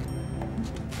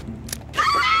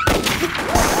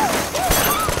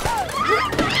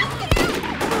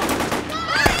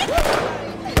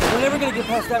 We're never gonna get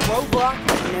past that roadblock.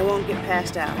 And they won't get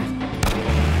passed out.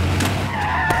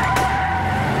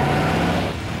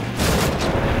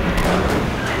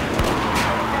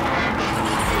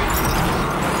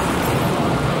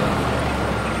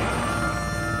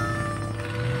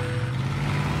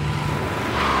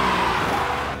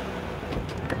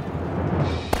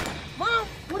 Mom,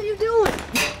 what are you doing?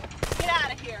 Get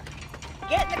out of here.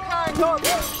 Get in the car and go around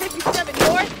 57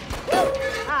 North.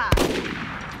 Ah.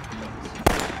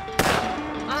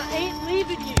 I ain't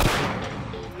leaving you.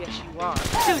 Yes, you are.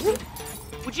 Susie,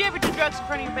 would you ever do drugs in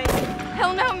front of your baby?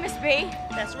 Hell no, Miss B.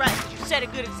 That's right. You set a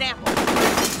good example.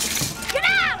 Get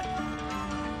out!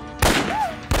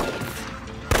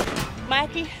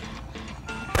 Mikey,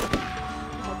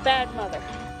 I'm a bad mother.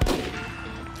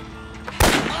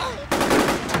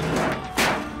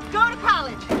 Go to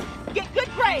college, get good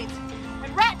grades,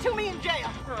 and rat to me in jail.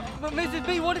 But Mrs.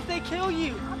 B, what if they kill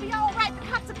you? I'll be all right. The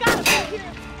cops have got us out here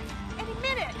any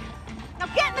minute. Now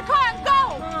get in the car and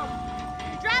go. Mom.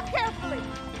 And drive carefully.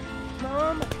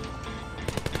 Mom.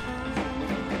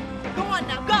 Go on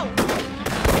now, go.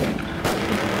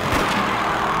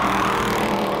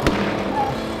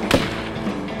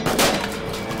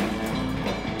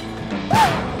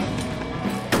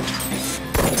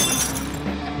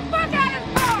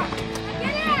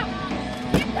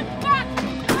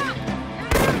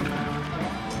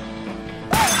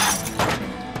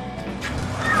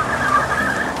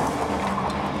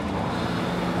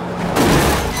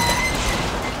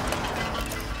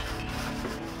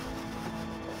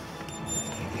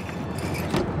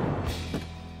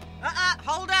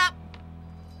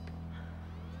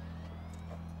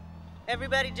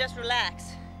 Everybody just relax.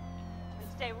 And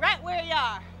stay right where you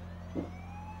are.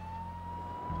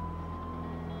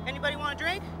 Anybody want a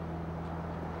drink?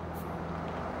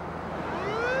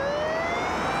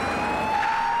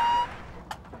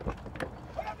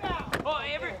 Oh,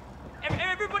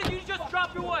 everybody, you just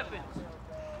drop your weapons.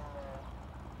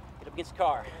 Get up against the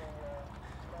car.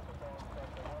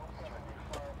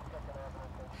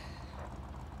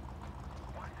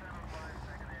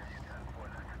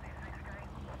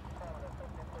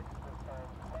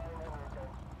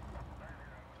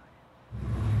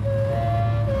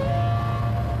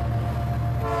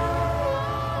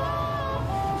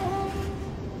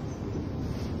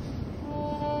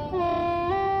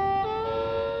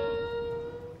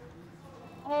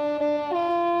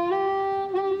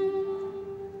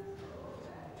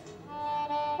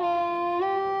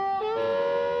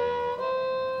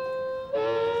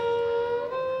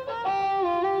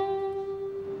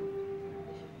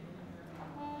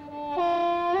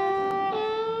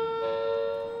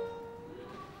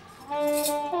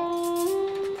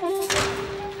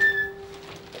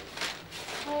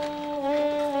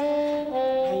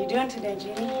 Today,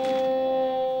 Jenny.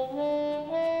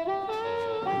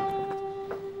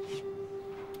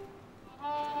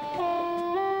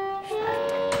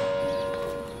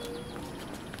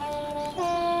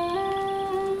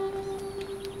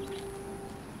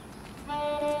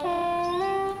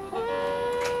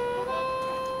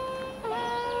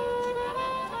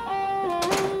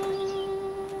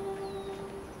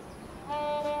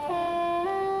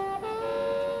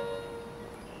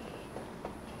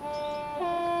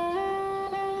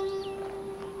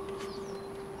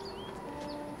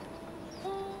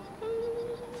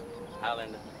 Hi,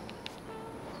 Linda.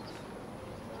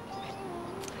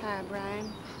 Hi,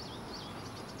 Brian.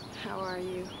 How are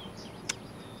you?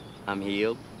 I'm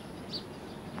healed.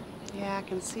 Yeah, I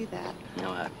can see that. No,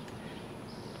 I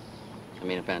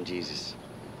found Jesus.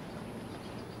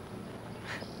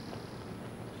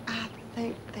 I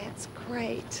think that's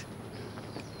great.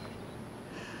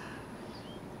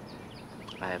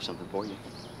 I have something for you.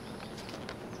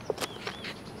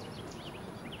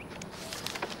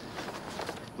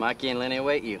 Mikey and Lenny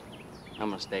await you. I'm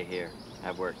gonna stay here. I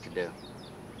have work to do.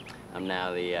 I'm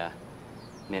now the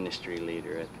ministry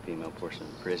leader at the female portion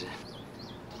of the prison.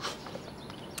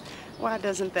 Why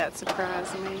doesn't that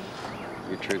surprise me?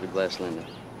 You're truly blessed, Linda.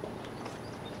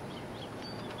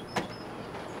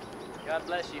 God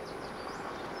bless you.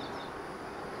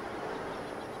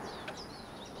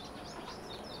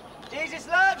 Jesus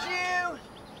loves you.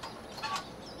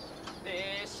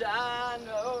 This I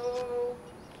know.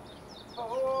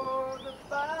 Oh, the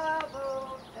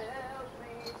Bible tells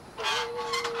me so.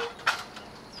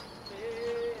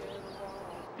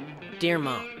 Dear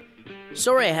Mom,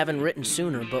 sorry I haven't written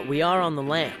sooner, but we are on the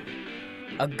lam.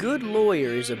 A good lawyer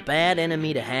is a bad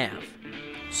enemy to have.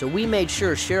 So we made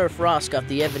sure Sheriff Ross got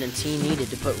the evidence he needed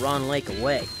to put Ron Lake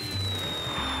away.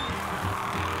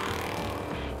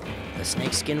 The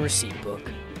snakeskin receipt book,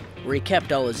 where he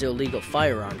kept all his illegal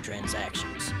firearm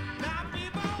transactions.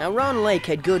 Now, Ron Lake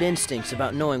had good instincts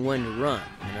about knowing when to run,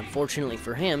 and unfortunately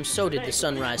for him, so did the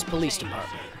Sunrise Police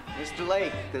Department. Mr.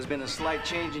 Lake, there's been a slight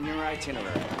change in your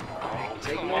itinerary.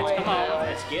 Take him Come away. on,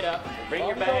 let's get up. Bring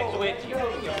your bags with you.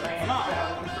 Come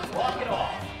on, walk it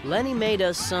off. Lenny made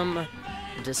us some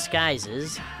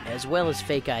disguises, as well as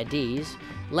fake IDs.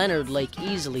 Leonard Lake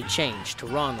easily changed to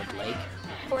Ronald Lake.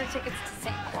 4 tickets to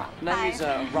St. Croix. Lenny's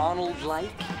Ronald Lake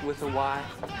with a Y.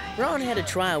 Ron had a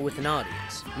trial with an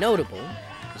audience. Notable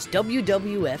is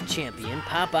WWF champion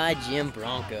Popeye Jim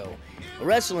Bronco.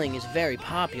 Wrestling is very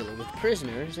popular with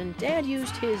prisoners, and Dad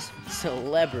used his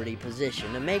celebrity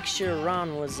position to make sure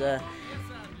Ron was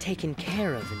taken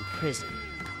care of in prison.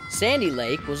 Sandy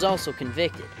Lake was also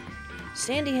convicted.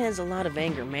 Sandy has a lot of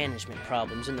anger management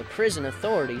problems, and the prison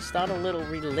authorities thought a little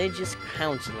religious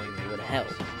counseling would help.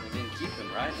 They didn't keep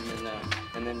him, right?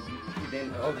 And then,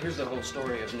 oh, here's the whole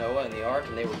story of Noah and the ark,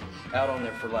 and they were out on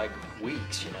there for like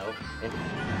weeks, you know. And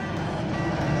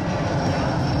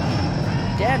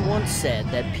Dad once said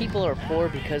that people are poor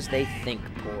because they think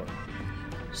poor.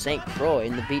 St. Croix,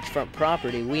 the beachfront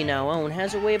property we now own,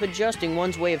 has a way of adjusting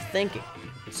one's way of thinking,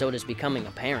 and so does becoming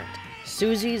a parent.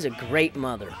 Susie's a great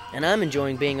mother, and I'm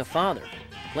enjoying being a father.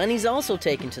 Lenny's also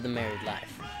taken to the married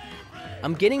life.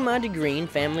 I'm getting my degree in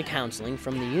family counseling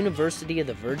from the University of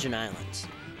the Virgin Islands.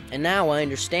 And now I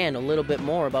understand a little bit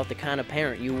more about the kind of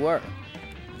parent you were.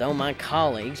 Though my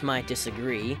colleagues might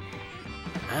disagree,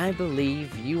 I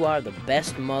believe you are the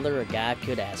best mother a guy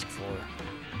could ask for.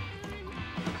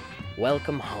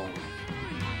 Welcome home.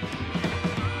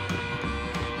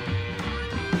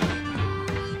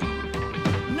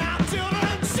 Now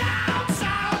children shout.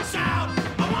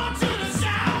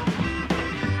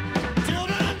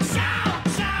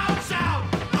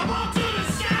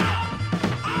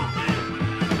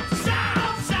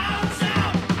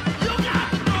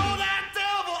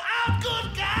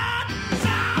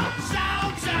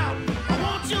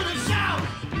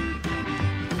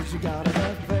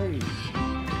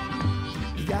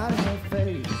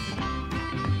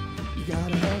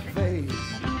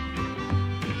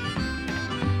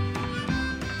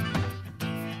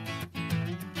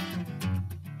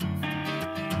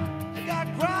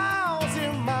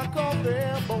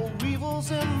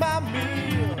 losing my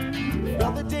meal.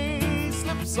 Another day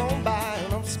slips on by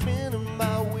and I'm spinning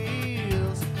my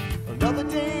wheels. Another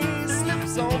day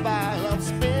slips on by and I'm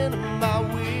spinning my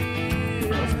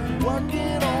wheels.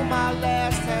 Working on my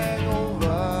last hangover.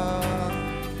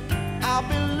 I'll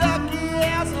be lucky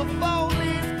as a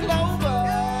four-leaf clover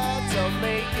to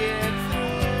make it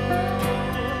through.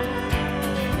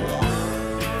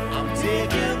 I'm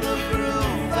digging the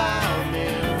groove I'm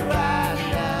in right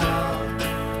now.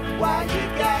 Why you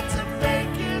got to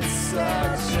make it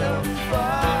such a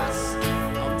fuss?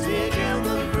 I'm digging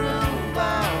the groove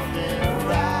I'm in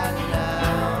right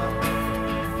now.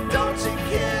 Don't you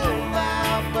kill my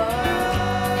buzz.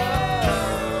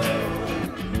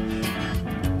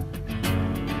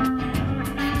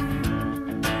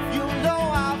 You know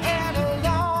I've had a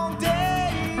long day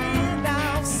and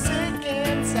I'm sick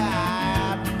and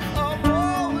tired of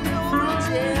all your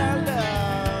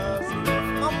jealous.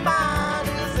 My mind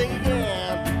is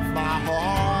aching, my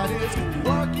heart is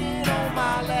working on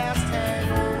my last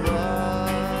hangover.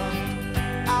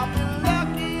 I've been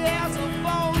lucky as a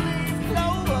four-leaf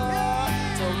clover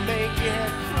to make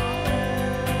it through.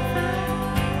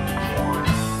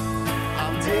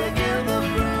 I'm digging the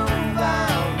groove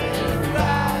I'm in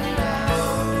right now.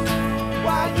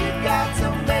 Why you got to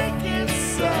make it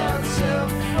such a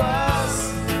fuss?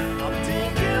 I'm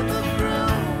digging the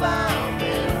groove I'm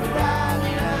in right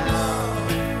now.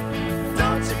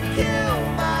 Don't you kill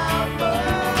my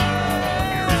buzz.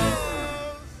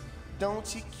 Don't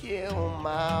you kill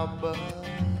my buzz.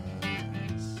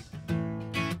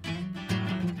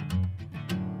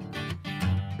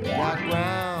 Got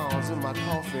grounds in my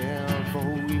coffin,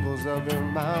 boll weevils up in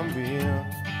my beer.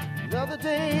 Another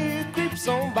day creeps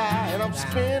on by and I'm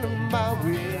spinning my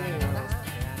wheel.